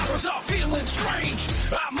superpowers are feeling strange.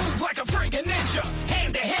 I move like a friggin' ninja,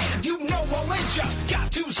 hand to hand, you know I'll lynch ya.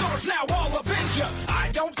 Got two swords now, all avenge ya. I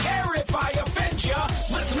don't care if I offend ya.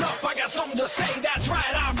 Listen up, I got something to say. That's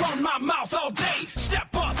right, I run my mouth all day.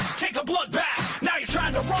 Step up, take a blood bath. Now you're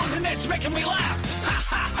trying to run and it's making me laugh. Ha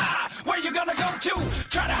ha ha, where you gonna go to?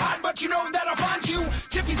 Try to hide, but you know that I'll find you.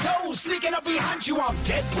 Tippy toes, sneaking up behind you. I'm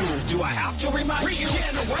Deadpool, do I have to remind you?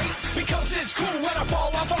 Regenerate, because it's cool when I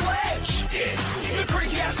fall off a ledge. Deadpool. The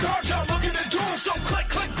crazy ass guards are looking to duel, so click,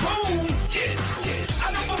 click, boom. Deadpool.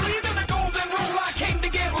 I don't believe in the golden rule, I came to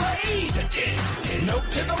get laid. Deadpool.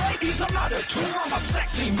 Note to the ladies, I'm not a tool, I'm a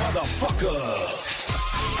sexy motherfucker.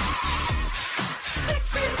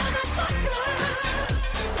 Sexy motherfucker.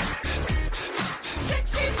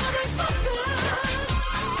 Sexy motherfucker.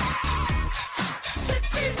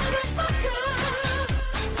 Sexy motherfucker.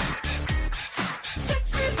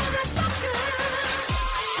 Sexy motherfucker.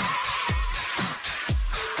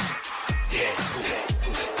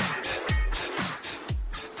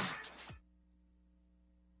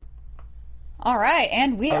 All right,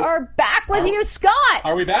 and we are back with you, Scott.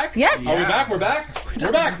 Are we back? Yes. Are we back? We're back.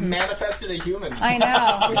 We're back. Manifested a human. I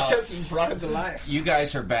know. We just brought it to life. You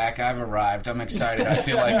guys are back. I've arrived. I'm excited. I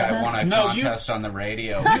feel like I won a contest on the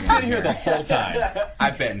radio. You've been here the whole time.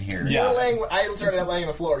 I've been here. Yeah. I started out laying on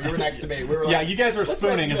the floor. You were next to me. We were Yeah, you guys were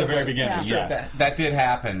spooning at the very beginning. Yeah. That did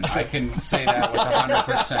happen. I can say that with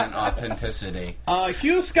 100% authenticity.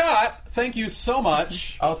 Hugh Scott, thank you so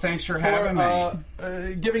much. Oh, thanks for having me.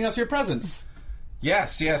 Giving us your presents.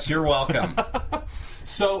 Yes, you're welcome.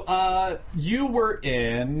 So, you were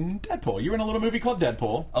in Deadpool. You were in a little movie called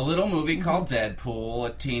Deadpool. A little movie called Deadpool,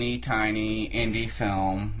 a teeny tiny indie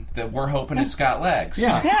film that we're hoping it's got legs.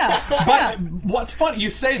 Yeah. But what's funny,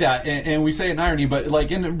 you say that, and we say it in irony, but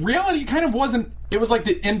like in reality, it kind of wasn't. It was like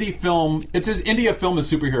the indie film. It's as indie a film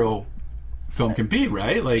as superhero film can be,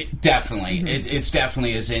 right? Like definitely, it's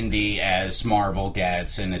definitely as indie as Marvel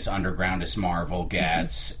gets, and as underground as Marvel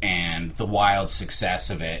gets, and the wild success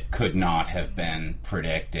of it could not have been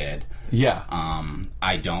predicted. Yeah.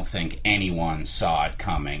 I don't think anyone saw it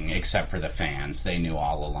coming except for the fans. They knew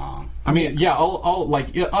all along. I mean, yeah, all like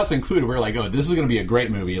us included, we were like, oh, this is going to be a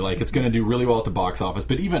great movie. Like, it's going to do really well at the box office.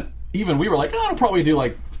 But even we were like, oh, it'll probably do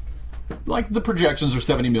like the projections are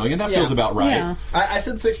 70 million. That feels about right. Yeah. I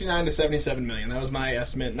said 69 to 77 million. That was my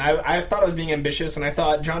estimate. And I thought I was being ambitious, and I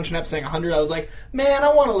thought John Schnepp saying 100, I was like, man,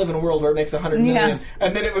 I want to live in a world where it makes 100 million. Yeah.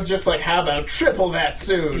 And then it was just like, how about triple that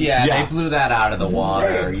soon? Yeah, they blew that out of the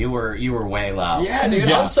water. Insane. You were way low. Yeah,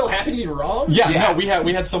 dude. I was so happy to be wrong. No, we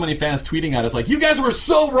had so many fans tweeting at us like, you guys were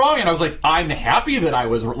so wrong, and I was like, I'm happy that I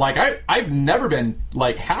was like, I've never been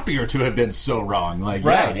like happier to have been so wrong. Like,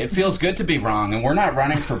 right, it feels good to be wrong, and we're not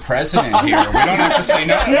running for president here. We don't have to say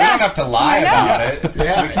no. We don't have to lie about it.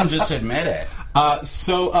 We can just admit it.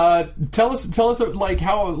 So tell us like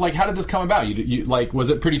how did this come about? You like, was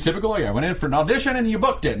it pretty typical? Like, I went in for an audition and you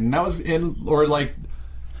booked it, and that was in, or like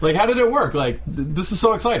how did it work? Like, this is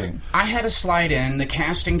so exciting. I had to slide in. The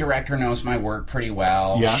casting director knows my work pretty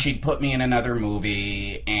well. Yeah. She'd put me in another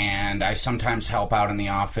movie, and I sometimes help out in the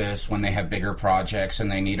office when they have bigger projects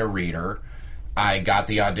and they need a reader. I got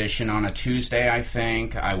the audition on a Tuesday, I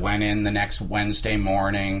think. I went in the next Wednesday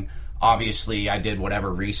morning. Obviously, I did whatever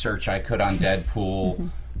research I could on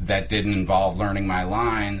Deadpool that didn't involve learning my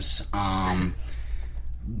lines.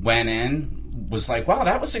 Went in, was like, wow,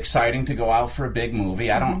 that was exciting to go out for a big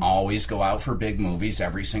movie. I don't always go out for big movies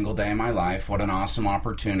every single day of my life. What an awesome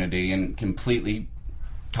opportunity, and completely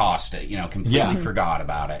tossed it, completely forgot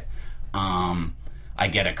about it. I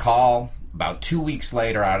get a call about 2 weeks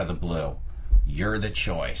later out of the blue. You're the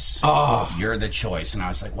choice. Oh. You're the choice. And I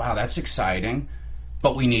was like, wow, that's exciting.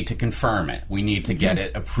 But we need to confirm it. We need to get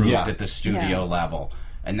it approved at the studio level.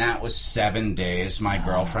 And that was 7 days. My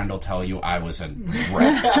girlfriend will tell you I was a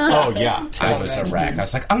wreck. Oh, yeah. I was a wreck. I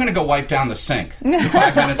was like, I'm going to go wipe down the sink.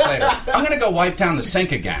 5 minutes later, I'm going to go wipe down the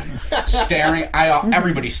sink again. Staring.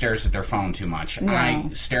 Everybody stares at their phone too much. No.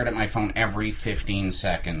 I stared at my phone every 15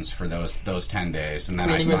 seconds for those 10 days. And then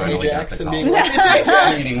Cleaning I finally got the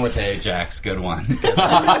call. Cleaning with Ajax. Good one. Get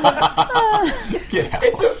out.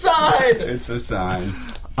 It's a sign. It's a sign.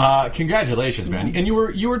 Congratulations, man! And you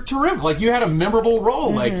were terrific. Like, you had a memorable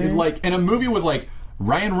role. Like in a movie with like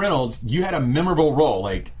Ryan Reynolds, you had a memorable role.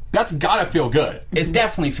 Like, that's gotta feel good. It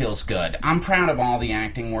definitely feels good. I'm proud of all the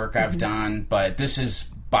acting work I've done, but this is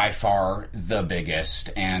by far the biggest,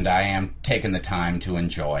 and I am taking the time to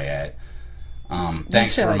enjoy it.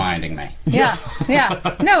 Thanks for reminding me. Yeah.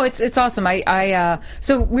 No, it's awesome.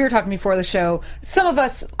 So we were talking before the show. Some of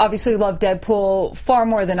us obviously love Deadpool far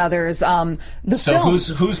more than others. So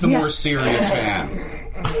who's the more serious fan?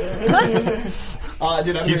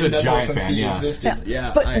 Dude, he's a giant since fan. He existed.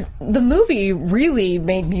 Yeah. But the movie really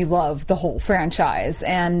made me love the whole franchise,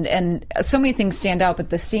 and so many things stand out.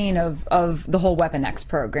 But the scene of the whole Weapon X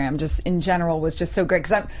program, just in general, was just so great.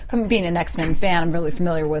 Because I'm being an X-Men fan, I'm really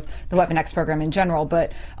familiar with the Weapon X program in general.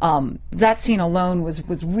 But that scene alone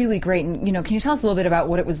was really great. And can you tell us a little bit about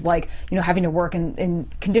what it was like? Having to work in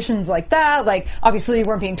conditions like that. Like, obviously, you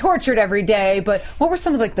weren't being tortured every day, but what were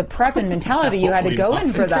some of the prep and mentality you had to go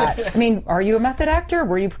in for that? I mean, are you a method actor?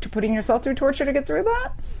 Were you putting yourself through torture to get through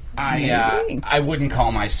that? I wouldn't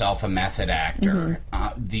call myself a method actor.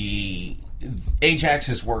 The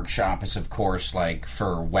Ajax's workshop is, of course,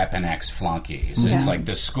 for Weapon X flunkies. It's like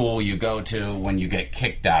the school you go to when you get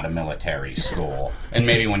kicked out of military school, and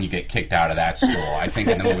maybe when you get kicked out of that school. I think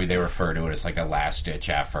in the movie they refer to it as a last-ditch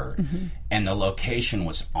effort. And the location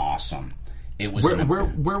was awesome. It was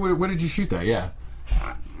where did you shoot that? Yeah.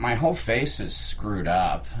 My whole face is screwed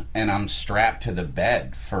up, and I'm strapped to the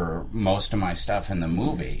bed for most of my stuff in the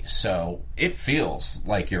movie. So it feels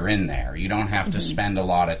like you're in there. You don't have to spend a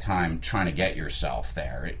lot of time trying to get yourself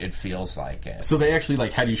there. It feels like it. So they actually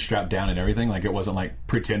had you strapped down and everything? It wasn't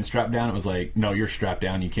pretend strapped down? It was no, you're strapped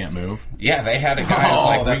down, you can't move? Yeah, they had a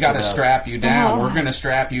guy who's we got to strap you down. We're going to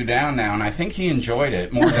strap you down now. And I think he enjoyed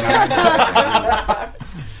it more than I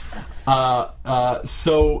did.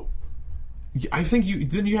 So... I think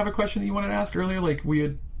didn't you have a question that you wanted to ask earlier? We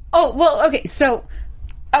had... Oh, well, okay, so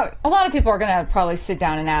a lot of people are going to probably sit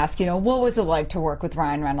down and ask, what was it like to work with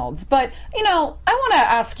Ryan Reynolds? But, I want to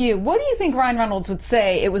ask you, what do you think Ryan Reynolds would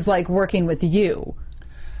say it was like working with you?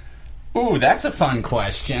 Ooh, that's a fun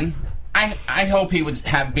question. I hope he would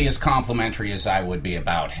be as complimentary as I would be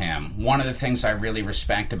about him. One of the things I really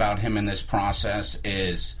respect about him in this process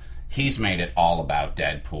is he's made it all about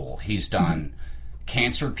Deadpool. He's done...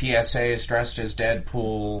 cancer PSAs dressed as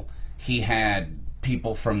Deadpool. He had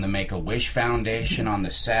people from the Make-A-Wish Foundation on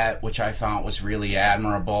the set, which I thought was really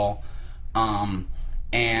admirable.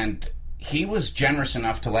 And he was generous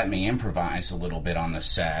enough to let me improvise a little bit on the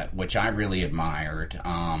set, which I really admired.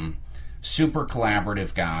 Super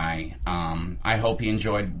collaborative guy. I hope he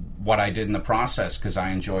enjoyed what I did in the process, because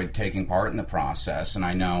I enjoyed taking part in the process, and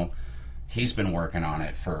I know he's been working on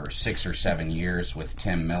it for 6 or 7 years with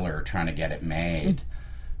Tim Miller trying to get it made.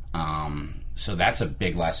 So that's a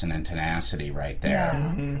big lesson in tenacity right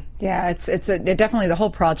there. Yeah, it definitely, the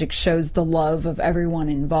whole project shows the love of everyone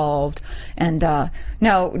involved. And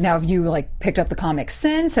now have you picked up the comics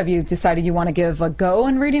since? Have you decided you want to give a go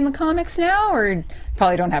in reading the comics now, or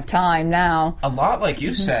probably don't have time now? A lot, like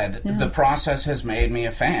you said, the process has made me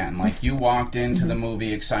a fan. You walked into the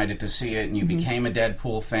movie excited to see it, and you became a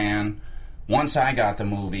Deadpool fan. Once I got the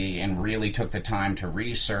movie and really took the time to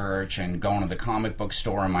research and going to the comic book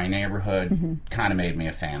store in my neighborhood, kind of made me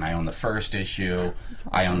a fan. I own the first issue. Awesome.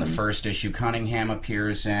 I own the first issue Cunningham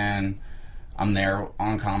appears in. I'm there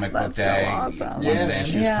on comic book day. So awesome. When the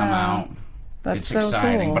issues come out. It's so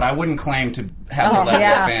exciting, cool. But I wouldn't claim to have the level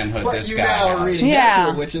of fanhood but this you guy now has. reading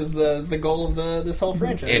Deadpool, which is the goal of this whole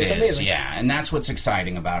franchise. It it's is, amazing. yeah, and that's what's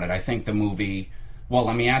exciting about it. I think the movie. Well,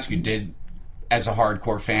 let me ask you: as a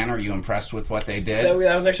hardcore fan, are you impressed with what they did? That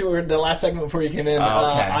was actually the last segment before you came in. Okay.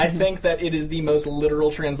 I think that it is the most literal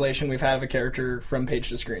translation we've had of a character from page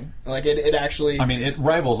to screen. It actually... I mean, it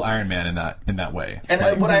rivals Iron Man in that way. And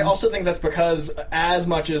but I also think that's because, as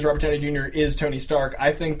much as Robert Downey Jr. is Tony Stark,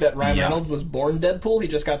 I think that Ryan Reynolds was born Deadpool. He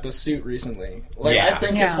just got the suit recently. I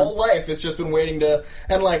think his whole life has just been waiting to...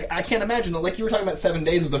 And, I can't imagine... you were talking about 7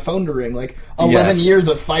 days of the phone to ring. 11 years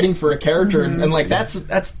of fighting for a character. And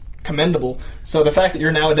that's commendable. So the fact that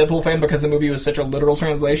you're now a Deadpool fan because the movie was such a literal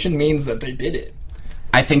translation means that they did it.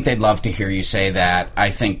 I think they'd love to hear you say that.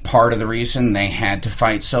 I think part of the reason they had to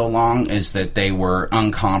fight so long is that they were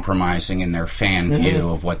uncompromising in their fan view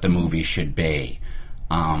of what the movie should be.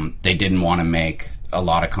 They didn't want to make a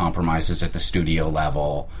lot of compromises at the studio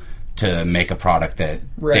level to make a product that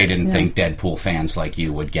they didn't think Deadpool fans like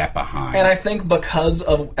you would get behind. And I think because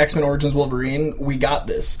of X-Men Origins Wolverine, we got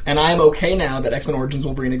this. And I'm okay now that X-Men Origins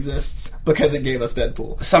Wolverine exists because it gave us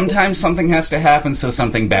Deadpool. Sometimes something has to happen so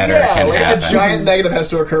something better can happen. A giant negative has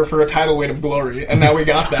to occur for a tidal wave of glory, and now we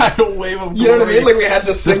got that. Tidal wave of glory. You know what I mean? We had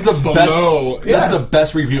to sink below. This is the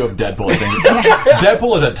best review of Deadpool, I think.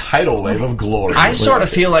 Deadpool is a tidal wave of glory. I sort of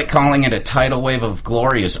feel like calling it a tidal wave of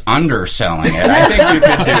glory is underselling it. I think you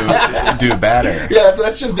could do Do better. Yeah,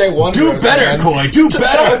 that's just day one. Do better, Coy. Do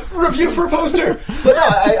better. Review for poster. But no,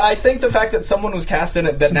 I think the fact that someone was cast in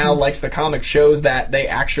it that now likes the comic shows that they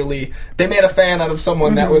made a fan out of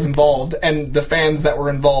someone that was involved, and the fans that were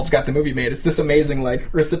involved got the movie made. It's this amazing,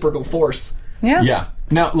 like, reciprocal force. Yeah. Yeah.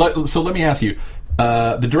 Now, so let me ask you,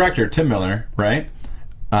 the director, Tim Miller, right,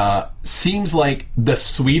 seems like the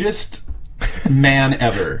sweetest man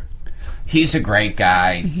ever. He's a great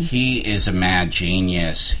guy. He is a mad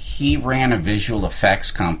genius. He ran a visual effects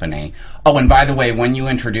company. Oh, and by the way, when you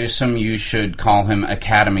introduce him, you should call him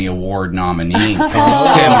Academy Award nominee, Tim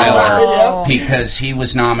Miller, because he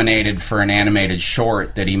was nominated for an animated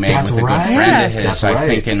short that he made with a good friend of his, I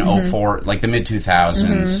think in 04, like the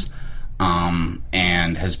mid-2000s,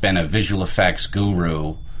 and has been a visual effects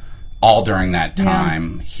guru all during that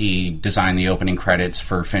time. He designed the opening credits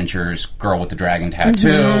for Fincher's Girl with the Dragon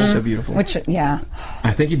Tattoo. So beautiful. Which,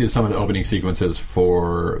 I think he did some of the opening sequences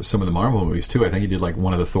for some of the Marvel movies, too. I think he did, like,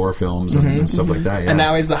 one of the Thor films and stuff like that, And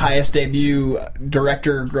now he's the highest debut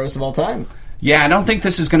director gross of all time. Yeah, I don't think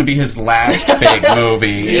this is going to be his last big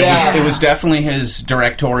movie. It was definitely his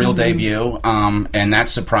directorial debut, and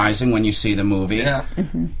that's surprising when you see the movie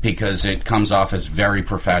because it comes off as very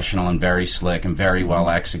professional and very slick and very well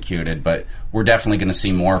executed. But we're definitely going to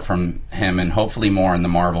see more from him, and hopefully more in the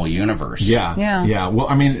Marvel universe. Yeah. Well,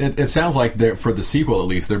 I mean, it sounds like for the sequel, at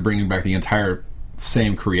least, they're bringing back the entire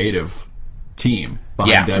same creative team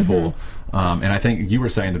behind Deadpool. And I think you were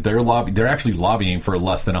saying that they're actually lobbying for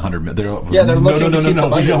less than $100 million. They're looking to keep the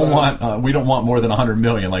budget low. We don't want more than $100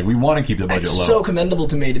 million. Like, we want to keep the budget low. It's so commendable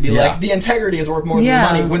to me to be like, the integrity is worth more than the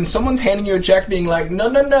money. When someone's handing you a check being like,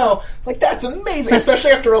 no, like, that's amazing.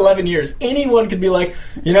 Especially after 11 years. Anyone could be like,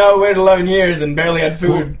 I waited 11 years and barely had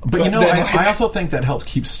food. But I also think that helps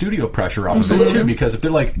keep studio pressure off of it, too, because if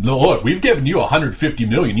they're like, look, we've given you $150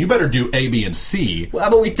 million, you better do A, B, and C. Well, how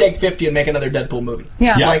about we take 50 and make another Deadpool movie?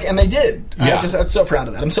 Like, and they did. I'm so proud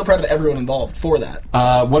of that. I'm so proud of everyone involved for that.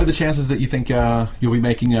 What are the chances that you think you'll be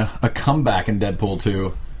making a comeback in Deadpool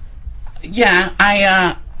 2? Yeah,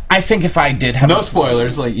 I think if I did have no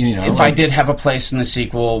spoilers, I did have a place in the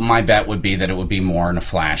sequel, my bet would be that it would be more in a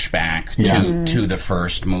flashback to the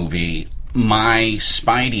first movie. My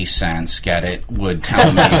Spidey sense, would tell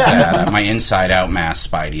me that my inside out mass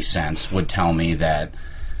Spidey sense would tell me that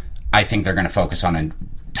I think they're going to focus on an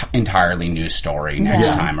entirely new story next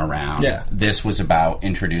time around. This was about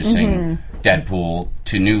introducing Deadpool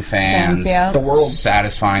to new fans, the world,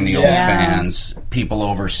 satisfying the old fans, people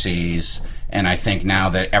overseas. And I think now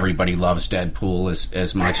that everybody loves Deadpool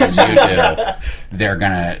as much as you do, they're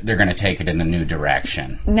gonna take it in a new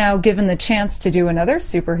direction. Now, given the chance to do another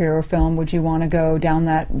superhero film, would you want to go down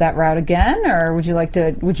that route again, or would you like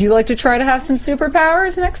to try to have some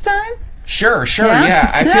superpowers next time? Sure,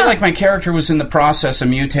 yeah. I feel like my character was in the process of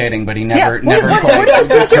mutating, but he never What do you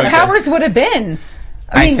think your powers would have been?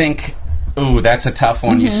 I think. Ooh, that's a tough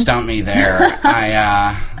one. You stumped me there.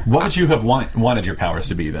 What would you have wanted your powers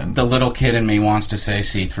to be then? The little kid in me wants to say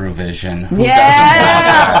see-through vision. Who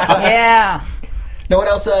yeah. Now, what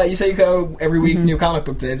else? You say you go every week, new comic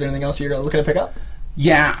book days. Is there anything else you're looking to pick up?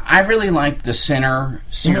 Yeah, I really like the Sinner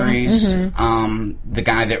series. The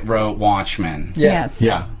guy that wrote Watchmen. Yes.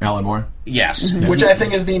 Yeah, Alan Moore. Yes. Which I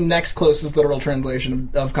think is the next closest literal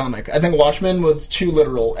translation of comic. I think Watchmen was too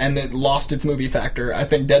literal, and it lost its movie factor. I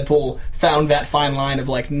think Deadpool found that fine line of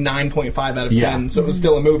like 9.5 out of 10, so it was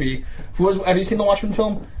still a movie. Have you seen the Watchmen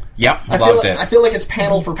film? Yep, loved it. I feel like it's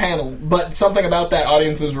panel for panel, but something about that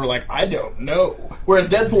audiences were like, I don't know. Whereas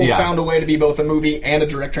Deadpool found a way to be both a movie and a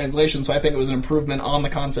direct translation, so I think it was an improvement on the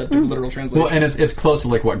concept of literal translation. Well, and it's close to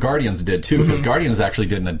like what Guardians did too, because Guardians actually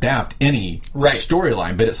didn't adapt any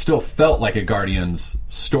storyline, but it still felt like a Guardians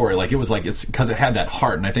story. Like it was like it's because it had that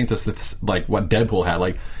heart, and I think that's like what Deadpool had.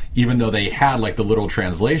 Like even though they had like the literal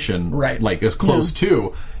translation, like as close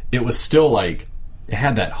to, it was still like. It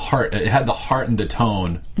had that heart. It had the heart and the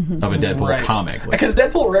tone of a Deadpool comic. Because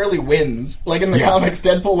Deadpool rarely wins. Like in the comics,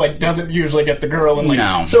 Deadpool doesn't usually get the girl.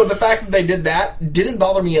 And so the fact that they did that didn't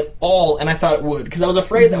bother me at all, and I thought it would because I was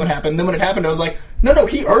afraid that would happen. And then when it happened, I was like, no,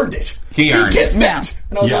 he earned it. He gets that,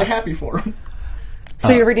 and I was really happy for him.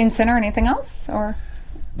 So you're reading Sinner? Anything else, or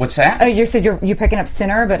what's that? Oh, you said you're picking up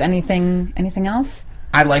Sinner, but anything else?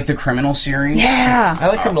 I like the Criminal series. Yeah. I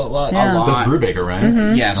like Criminal a lot. That's Brubaker,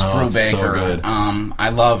 right? Yes, Brubaker. So good. I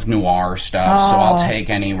love noir stuff, so I'll take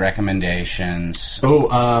any recommendations.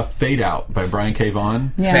 Fade Out by Brian K.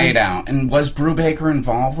 Vaughan. Yeah. Fade Out. And was Brubaker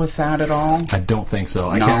involved with that at all? I don't think so.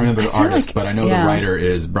 I can't remember the artist, but I know the writer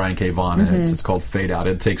is Brian K. Vaughan, and it's called Fade Out.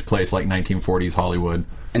 It takes place like 1940s Hollywood.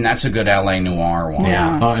 And that's a good LA noir one.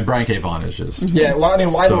 Yeah. And Brian K. Vaughan is just... Yeah, well, I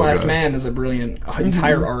mean, Why so the Last good. Man is a brilliant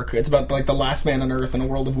entire arc. It's about, like, the last man on Earth in a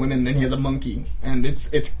world of women, and he has a monkey. And it's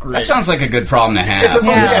great. That sounds like a good problem to have. It's a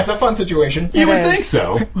fun, it's a fun situation. You would think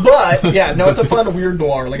so. But, yeah, no, it's a fun, weird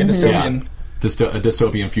noir, like a dystopian. A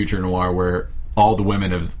dystopian future noir where all the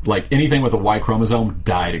women have, like, anything with a Y chromosome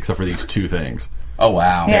died except for these two things. Oh,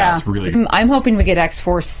 wow. Yeah, it's really... I'm hoping we get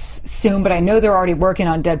X-Force soon, but I know they're already working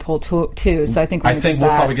on Deadpool 2, so I think we'll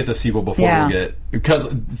probably get the sequel before we get...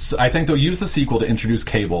 Because I think they'll use the sequel to introduce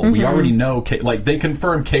Cable. We already know... like, they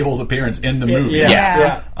confirmed Cable's appearance in the movie.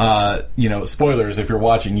 You know, spoilers, if you're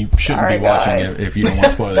watching, you shouldn't be watching it if you don't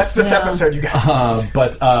want spoilers. That's this episode, you guys.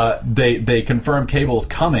 But they confirmed Cable's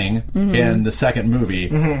coming in the second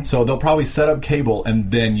movie, so they'll probably set up Cable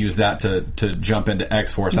and then use that to jump into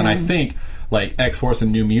X-Force. And I think... like X-Force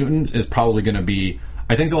and New Mutants is probably going to be...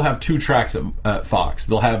 I think they'll have two tracks at Fox.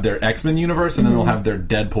 They'll have their X-Men universe, and then they'll have their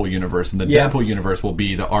Deadpool universe. And the Deadpool universe will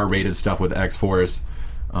be the R-rated stuff with X-Force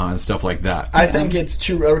and stuff like that. I think it's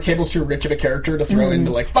Cable's too rich of a character to throw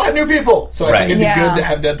into, like, 5 new people! So I think it'd be good to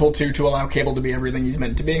have Deadpool 2 to allow Cable to be everything he's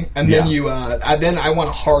meant to be. And then then I want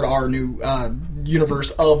a hard R new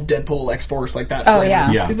universe of Deadpool, X-Force, like that. Oh,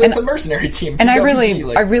 yeah. Because it's a mercenary team. And I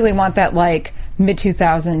really want that, like,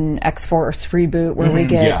 mid-2000 X-Force reboot where we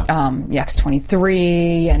get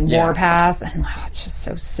X-23 and Warpath, and it's just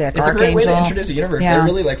so sick. It's Archangel. a great way to introduce a universe. They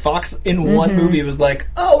really, like, Fox in one movie was like,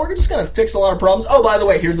 oh, we're just going to fix a lot of problems. Oh, by the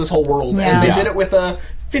way, here's this whole world. And they did it with a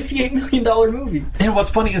 $58 million movie. And what's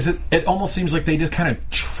funny is it almost seems like they just kind of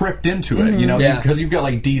tripped into it, you know, because you've got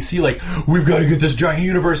like DC, like, we've got to get this giant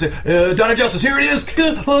universe. Dawn of Justice, here it is.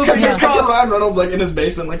 Ryan Reynolds, like, in his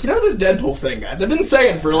basement, like, you know this Deadpool thing, guys? I've been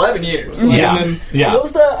saying for 11 years. Like, and then, what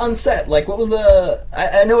was the on set? Like, what was the?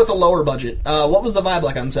 I know it's a lower budget. What was the vibe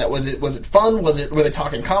like on set? Was it fun? Were they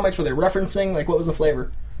talking comics? Were they referencing? Like, what was the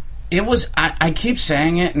flavor? It was, I keep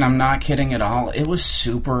saying it, and I'm not kidding at all, it was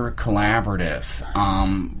super collaborative.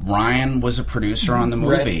 Ryan was a producer on the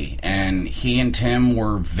movie, and he and Tim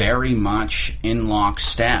were very much in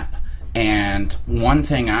lockstep. And one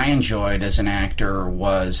thing I enjoyed as an actor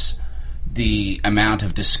was the amount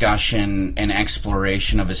of discussion and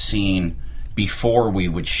exploration of a scene before we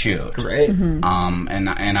would shoot. Great. And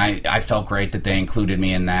I felt great that they included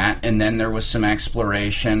me in that. And then there was some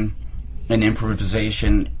exploration and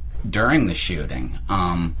improvisation during the shooting.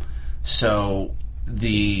 So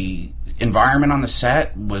the environment on the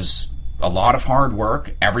set was a lot of hard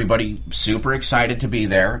work. Everybody super excited to be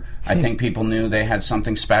there. I think people knew they had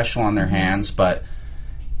something special on their hands, but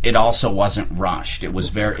it also wasn't rushed. It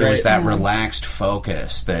was it was that relaxed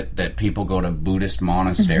focus that people go to Buddhist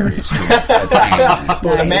monasteries to attain.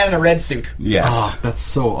 With a man in a red suit. Yes. Oh, that's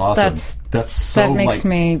so awesome. That's so, that makes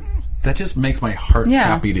me... That just makes my heart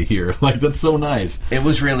happy to hear. Like, that's so nice. It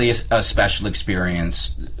was really a special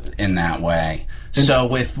experience in that way. And so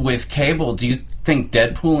with Cable, do you think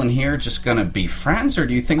Deadpool and here are just going to be friends, or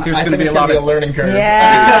do you think there's going to be a lot of learning curve?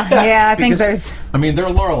 Yeah, I think there's... I mean, they're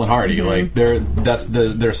Laurel and Hardy. Like, that's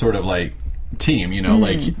their sort of, like, team, you know?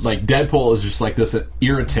 Like Deadpool is just, like, this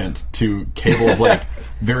irritant to Cable's, like...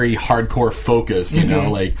 very hardcore focus, you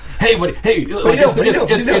know, like,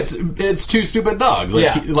 it's two stupid dogs.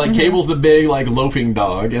 Like, like Cable's the big, like, loafing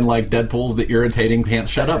dog, and like Deadpool's the irritating can't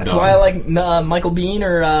shut up dog. That's why I like Michael Biehn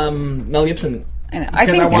or Mel Gibson. I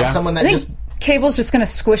think I want someone that just Cable's just going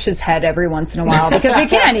to squish his head every once in a while because he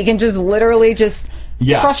can just literally just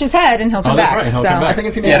crush his head and he'll come back. Right. He'll come back. I think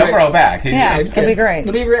it's going to be he'll grow back. It'll be great.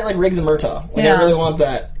 It'll be great, like Riggs and Murtaugh. Like, I really want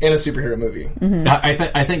that in a superhero movie.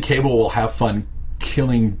 I think Cable will have fun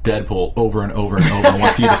killing Deadpool over and over and over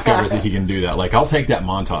once he discovers that he can do that. Like, I'll take that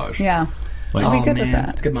montage. Yeah. Like, I'll be good with that.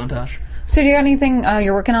 It's a good montage. So do you got anything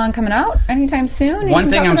you're working on coming out anytime soon? One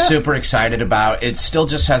thing I'm super excited about, it still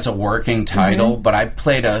just has a working title, but I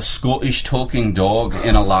played a Scottish talking dog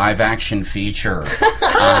in a live-action feature.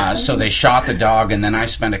 So they shot the dog, and then I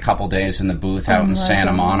spent a couple days in the booth out in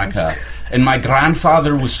Santa Monica. And my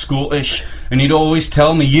grandfather was Scottish, and he'd always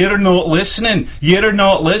tell me, you're not listening,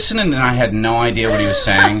 and I had no idea what he was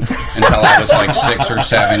saying until I was like 6 or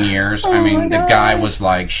 7 years. I mean, the guy was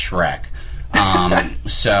like Shrek.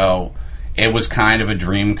 So... it was kind of a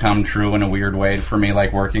dream come true in a weird way for me,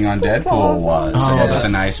 like working on Deadpool was. It was a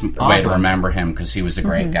nice way to remember him because he was a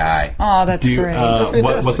great guy. Oh, that's great.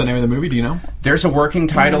 What's the name of the movie? Do you know? There's a working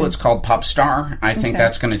title. It's called Pup Star. I think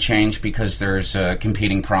that's going to change because there's a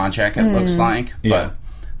competing project, it looks like. But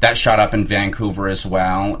that shot up in Vancouver as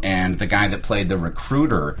well. And the guy that played the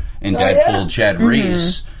recruiter in Deadpool, Jed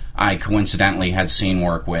Reese, I coincidentally had seen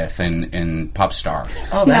work with in Pup Star.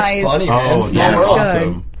 Oh, that's funny, man. Oh, that's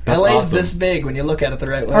awesome. LA's awesome. this big when you look at it the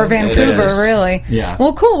right way. Or Vancouver, really. Yeah.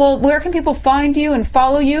 Well, cool. Well, where can people find you and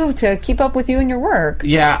follow you to keep up with you and your work?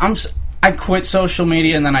 Yeah, I quit social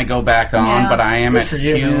media and then I go back on, Yeah. but I am Good at for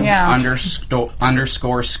you, Hugh man. Yeah.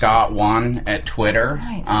 underscore Scott1 at Twitter.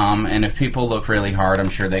 Nice. And if people look really hard, I'm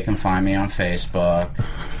sure they can find me on Facebook.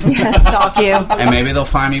 Yeah, stalk you. And maybe they'll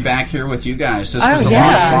find me back here with you guys. This Oh, was a yeah.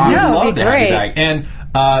 lot of fun. No, Love it'd be to have you great. back. And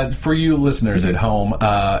for you listeners at home,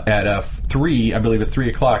 at 3, I believe it's 3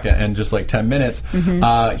 o'clock, and just like 10 minutes,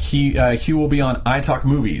 Hugh will be on iTalk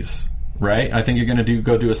Movies. Right, I think you're going to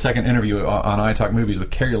go do a second interview on iTalk Movies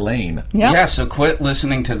with Carrie Lane. Yep. Yeah, so quit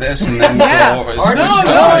listening to this and then Yeah. go over. No, switch to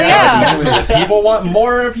yeah. iTalk Movies. People want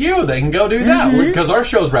more of you. They can go do that because our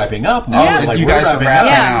show's wrapping up. Yeah. Like, You we're guys are wrapping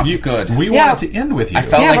wrapping Yeah. up. You Good. We Yeah. wanted to end with you. I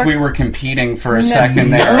felt Yeah, like we're- we were competing for a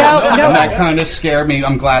second there. No. And that kind of scared me.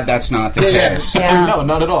 I'm glad that's not the case. Yeah. No,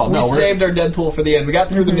 not at all. We No, we're saved our Deadpool for the end. We got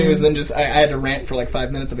through the news, and then just I had to rant for like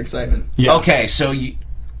 5 minutes of excitement. yeah. Okay, so I you're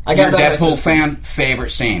got a it out of my Deadpool system. fan.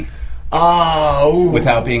 Favorite scene Oh,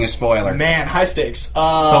 without being a spoiler. man, high stakes.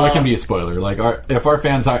 Oh, it can be a spoiler. Like, if our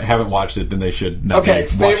fans haven't watched it, then they should not Okay,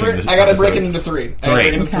 be watching favorite. this I gotta break it episode. into three.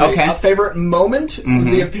 Okay. Favorite moment was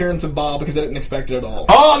the appearance of Bob because I didn't expect it at all.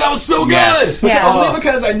 Oh, that was so good! Yes. Yeah. Only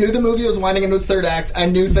because I knew the movie was winding into its third act. I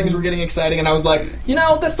knew things were getting exciting, and I was like,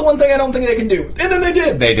 that's the one thing I don't think they can do. And then they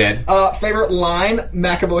did. They did. Favorite line: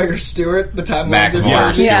 McAvoy or Stewart. The timelines of McAvoy or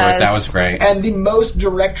yours. Stewart. Yes. That was great. And the most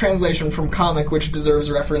direct translation from comic, which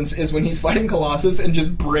deserves reference, is when he's fighting Colossus and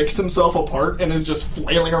just breaks himself apart and is just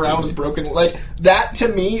flailing around with broken. Like that to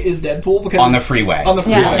me is Deadpool because On the freeway. On the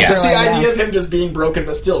freeway. Yeah, Just the freeway, idea yeah. of him just being broken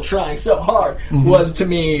but still trying so hard was to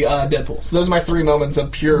me Deadpool. So those are my 3 moments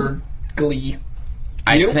of pure glee.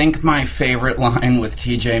 I think my favorite line with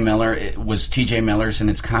T.J. Miller was T.J. Miller's, and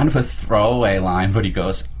it's kind of a throwaway line, but he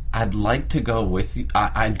goes, "I'd like to go with you.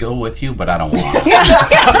 I'd go with you, but I don't want."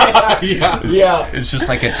 Yeah. It's just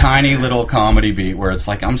like a tiny little comedy beat where it's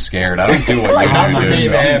like, I'm scared. I don't do what you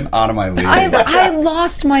do. I'm out of my league. I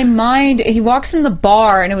lost my mind. He walks in the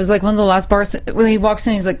bar, and it was like one of the last bars. When he walks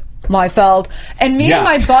in, he's like, Liefeld, and me and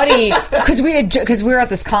my buddy, because we were at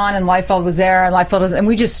this con and Liefeld was there, and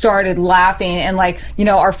we just started laughing, and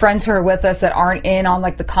our friends who are with us that aren't in on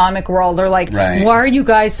like the comic world are like, Right. why are you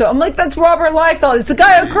guys so? I'm like, that's Robert Liefeld. It's the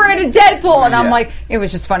guy who created Deadpool, and I'm Yeah. like, it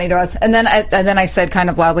was just funny to us. And then I said kind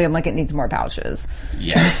of loudly, I'm like, it needs more pouches.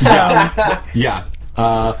 Yes. Yeah.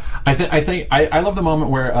 I love the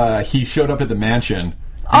moment where he showed up at the mansion.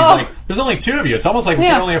 He's Oh. like, there's only 2 of you. It's almost like we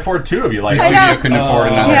Yeah. can only afford 2 of you. Like, The studio couldn't afford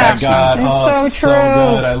another Yeah. X-Men. God, It's so true.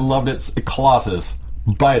 good. I loved it. Colossus.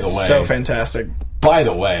 By the way. So fantastic. By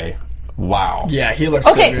the way. Wow. Yeah, he looks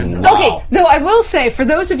Okay, so good. Wow. okay. Though I will say, for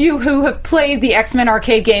those of you who have played the X-Men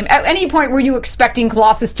arcade game, at any point were you expecting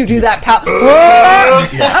Colossus to do that? I'm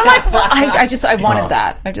like, I wanted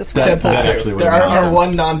that. I just wanted Deadpool That 2. actually would've There been are awesome.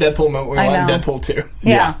 one non-Deadpool moment. We I want know. Deadpool 2.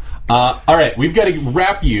 Yeah. All right, we've got to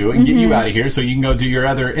wrap you and get you out of here so you can go do your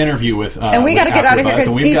other interview with. And we got gotta get out of here 'cause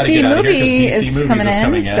DC movie is coming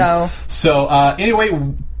in, so anyway,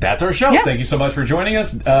 that's our show. Yeah. Thank you so much for joining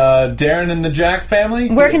us, Darren and the Jack family.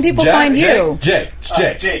 Where can people find you? Jakes.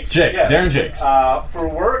 Jake, Yes. Darren Jakes. For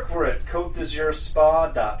work, we're at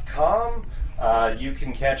CoteD'AzurSpa.com. You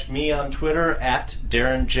can catch me on Twitter at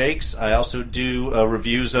Darren Jakes. I also do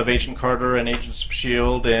reviews of Agent Carter and Agents of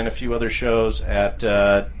S.H.I.E.L.D. and a few other shows at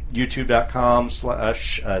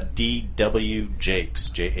youtube.com/DW Jakes.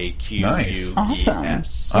 JAQUES. Nice. Awesome.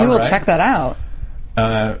 All We will right. check that out.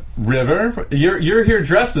 River, you're here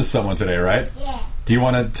dressed as someone today, right? Yeah. Do you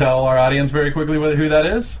want to tell our audience very quickly who that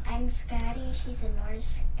is? I'm Scotty. She's a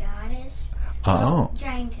Norse goddess. Oh.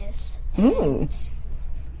 Giantess. Ooh.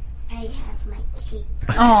 I have my cape.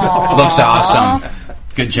 Aww. Looks awesome.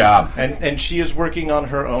 Good job. And she is working on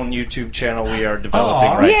her own YouTube channel we are developing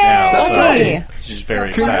right Yay! now. Yay! She's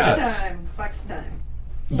very excited. Fox time.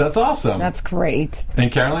 That's awesome. That's great. And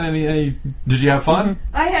Carolyn, any did you have fun?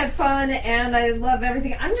 I had fun and I love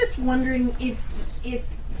everything. I'm just wondering if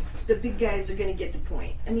the big guys are going to get the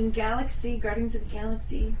point. I mean, Galaxy, Guardians of the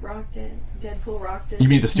Galaxy rocked it. Deadpool rocked it. You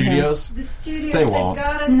mean the studios? The studios. They won't.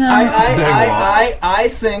 Got us. No. I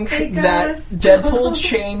think They got that us. Deadpool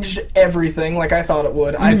changed everything like I thought it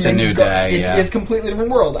would. I It's a think new day, yeah. It's a completely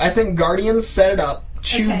different world. I think Guardians set it up.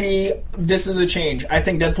 to be, this is a change. I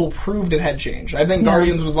think Deadpool proved it had changed. I think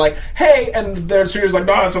Guardians was like, hey, and their studios like,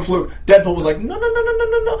 no, it's a fluke. Deadpool was like,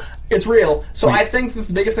 no, it's real. So I think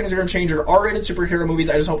the biggest things that are going to change are R-rated superhero movies.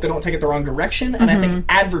 I just hope they don't take it the wrong direction, and I think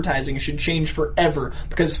advertising should change forever,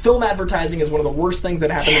 because film advertising is one of the worst things that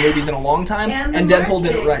happened to movies in a long time, and Deadpool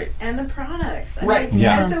did it right. And the products. Right. I mean,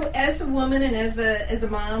 as a woman and as a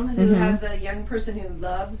mom who has a young person who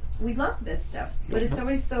we love this stuff, but it's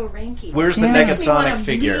always so ranky. Where's the Negasonic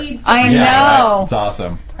figure? I know. It's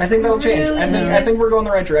awesome. I think that'll change. And then I think we're going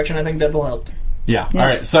the right direction. I think Deadpool helped. Yeah. All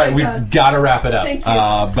right. Sorry, we've got to wrap it up. Thank you.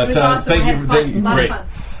 But awesome. thank you. Great.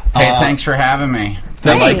 Hey, thanks for having me.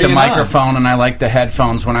 I like the microphone and I like the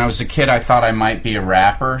headphones. When I was a kid, I thought I might be a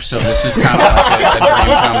rapper, so this is kind of like a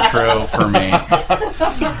dream come true for me.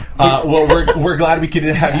 Well, we're glad we could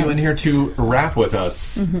have you in here to rap with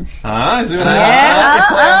us. It's a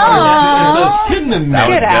synonym. That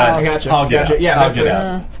was good. I got you. I'll get it. Yeah, that's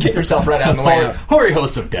it. Kick yourself right out of the way. Hoary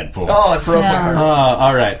host of Deadpool. Oh, it broke my heart.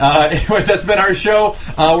 All right. Anyway, that's been our show.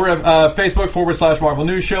 We're at Facebook /Marvel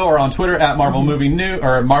News Show, or on Twitter at Marvel Movie News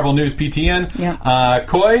or Marvel News PTN. Yeah.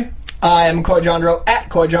 Coy? I am Coy Jandro at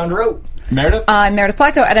Coy Jandro. Meredith? I'm Meredith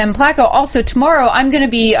Placco at M. Placco. Also, tomorrow I'm going to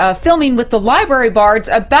be filming with the Library Bards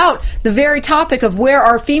about the very topic of where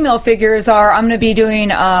our female figures are. I'm going to be doing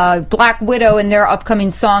Black Widow and their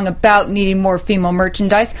upcoming song about needing more female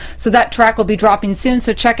merchandise. So that track will be dropping soon.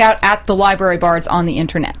 So check out at the Library Bards on the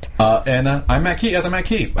internet. And I'm Matt Key at the Matt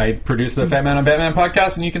Key. I produce the Fat Man on Batman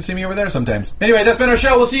podcast, and you can see me over there sometimes. Anyway, that's been our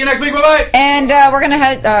show. We'll see you next week. Bye-bye! And we're going to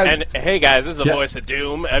head... and hey, guys, this is the voice of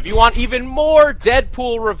Doom. If you want even more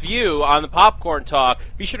Deadpool review on the Popcorn Talk,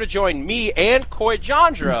 be sure to join me and Coy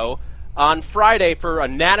Jandro on Friday for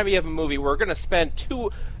Anatomy of a Movie. We're going to spend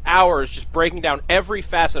 2 hours just breaking down every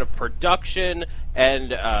facet of production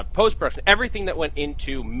and post-production, everything that went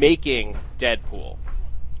into making Deadpool.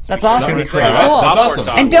 That's awesome. That's awesome.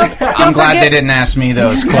 And don't I'm glad forget, they didn't ask me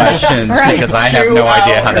those questions because I have no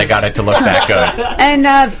idea how they got it to look that good.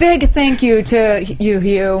 And big thank you to you,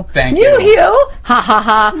 Hugh. Thank you. Hugh. Ha ha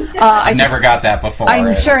ha. I never got that before.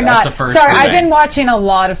 I'm sure That's not. the first Sorry, thing. I've been watching a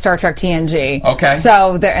lot of Star Trek TNG. Okay.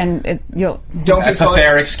 So there, and you'll. That's a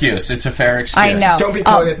fair excuse. It's a fair excuse. I know. Don't be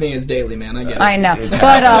toying with me as daily, man. I get it. I know.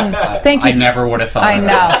 But thank you. I never would have thought. I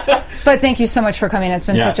know. But thank you so much for coming. It's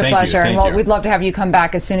been such a pleasure. And we'd love to have you come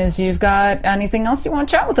back as soon as you've got anything else you want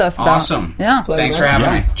to chat with us about. Awesome. Yeah. Thanks for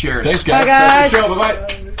having me. Cheers. Thanks, guys. Bye, guys. That's the show. Bye-bye.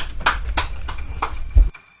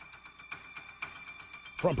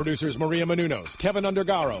 From producers Maria Menounos, Kevin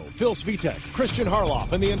Undergaro, Phil Svitek, Christian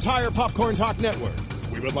Harloff, and the entire Popcorn Talk Network,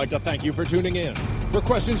 we would like to thank you for tuning in. For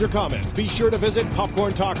questions or comments, be sure to visit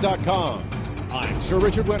popcorntalk.com. I'm Sir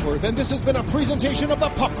Richard Wentworth, and this has been a presentation of the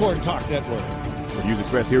Popcorn Talk Network. The views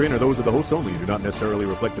expressed herein are those of the hosts only and do not necessarily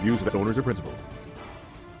reflect the views of its owners or principals.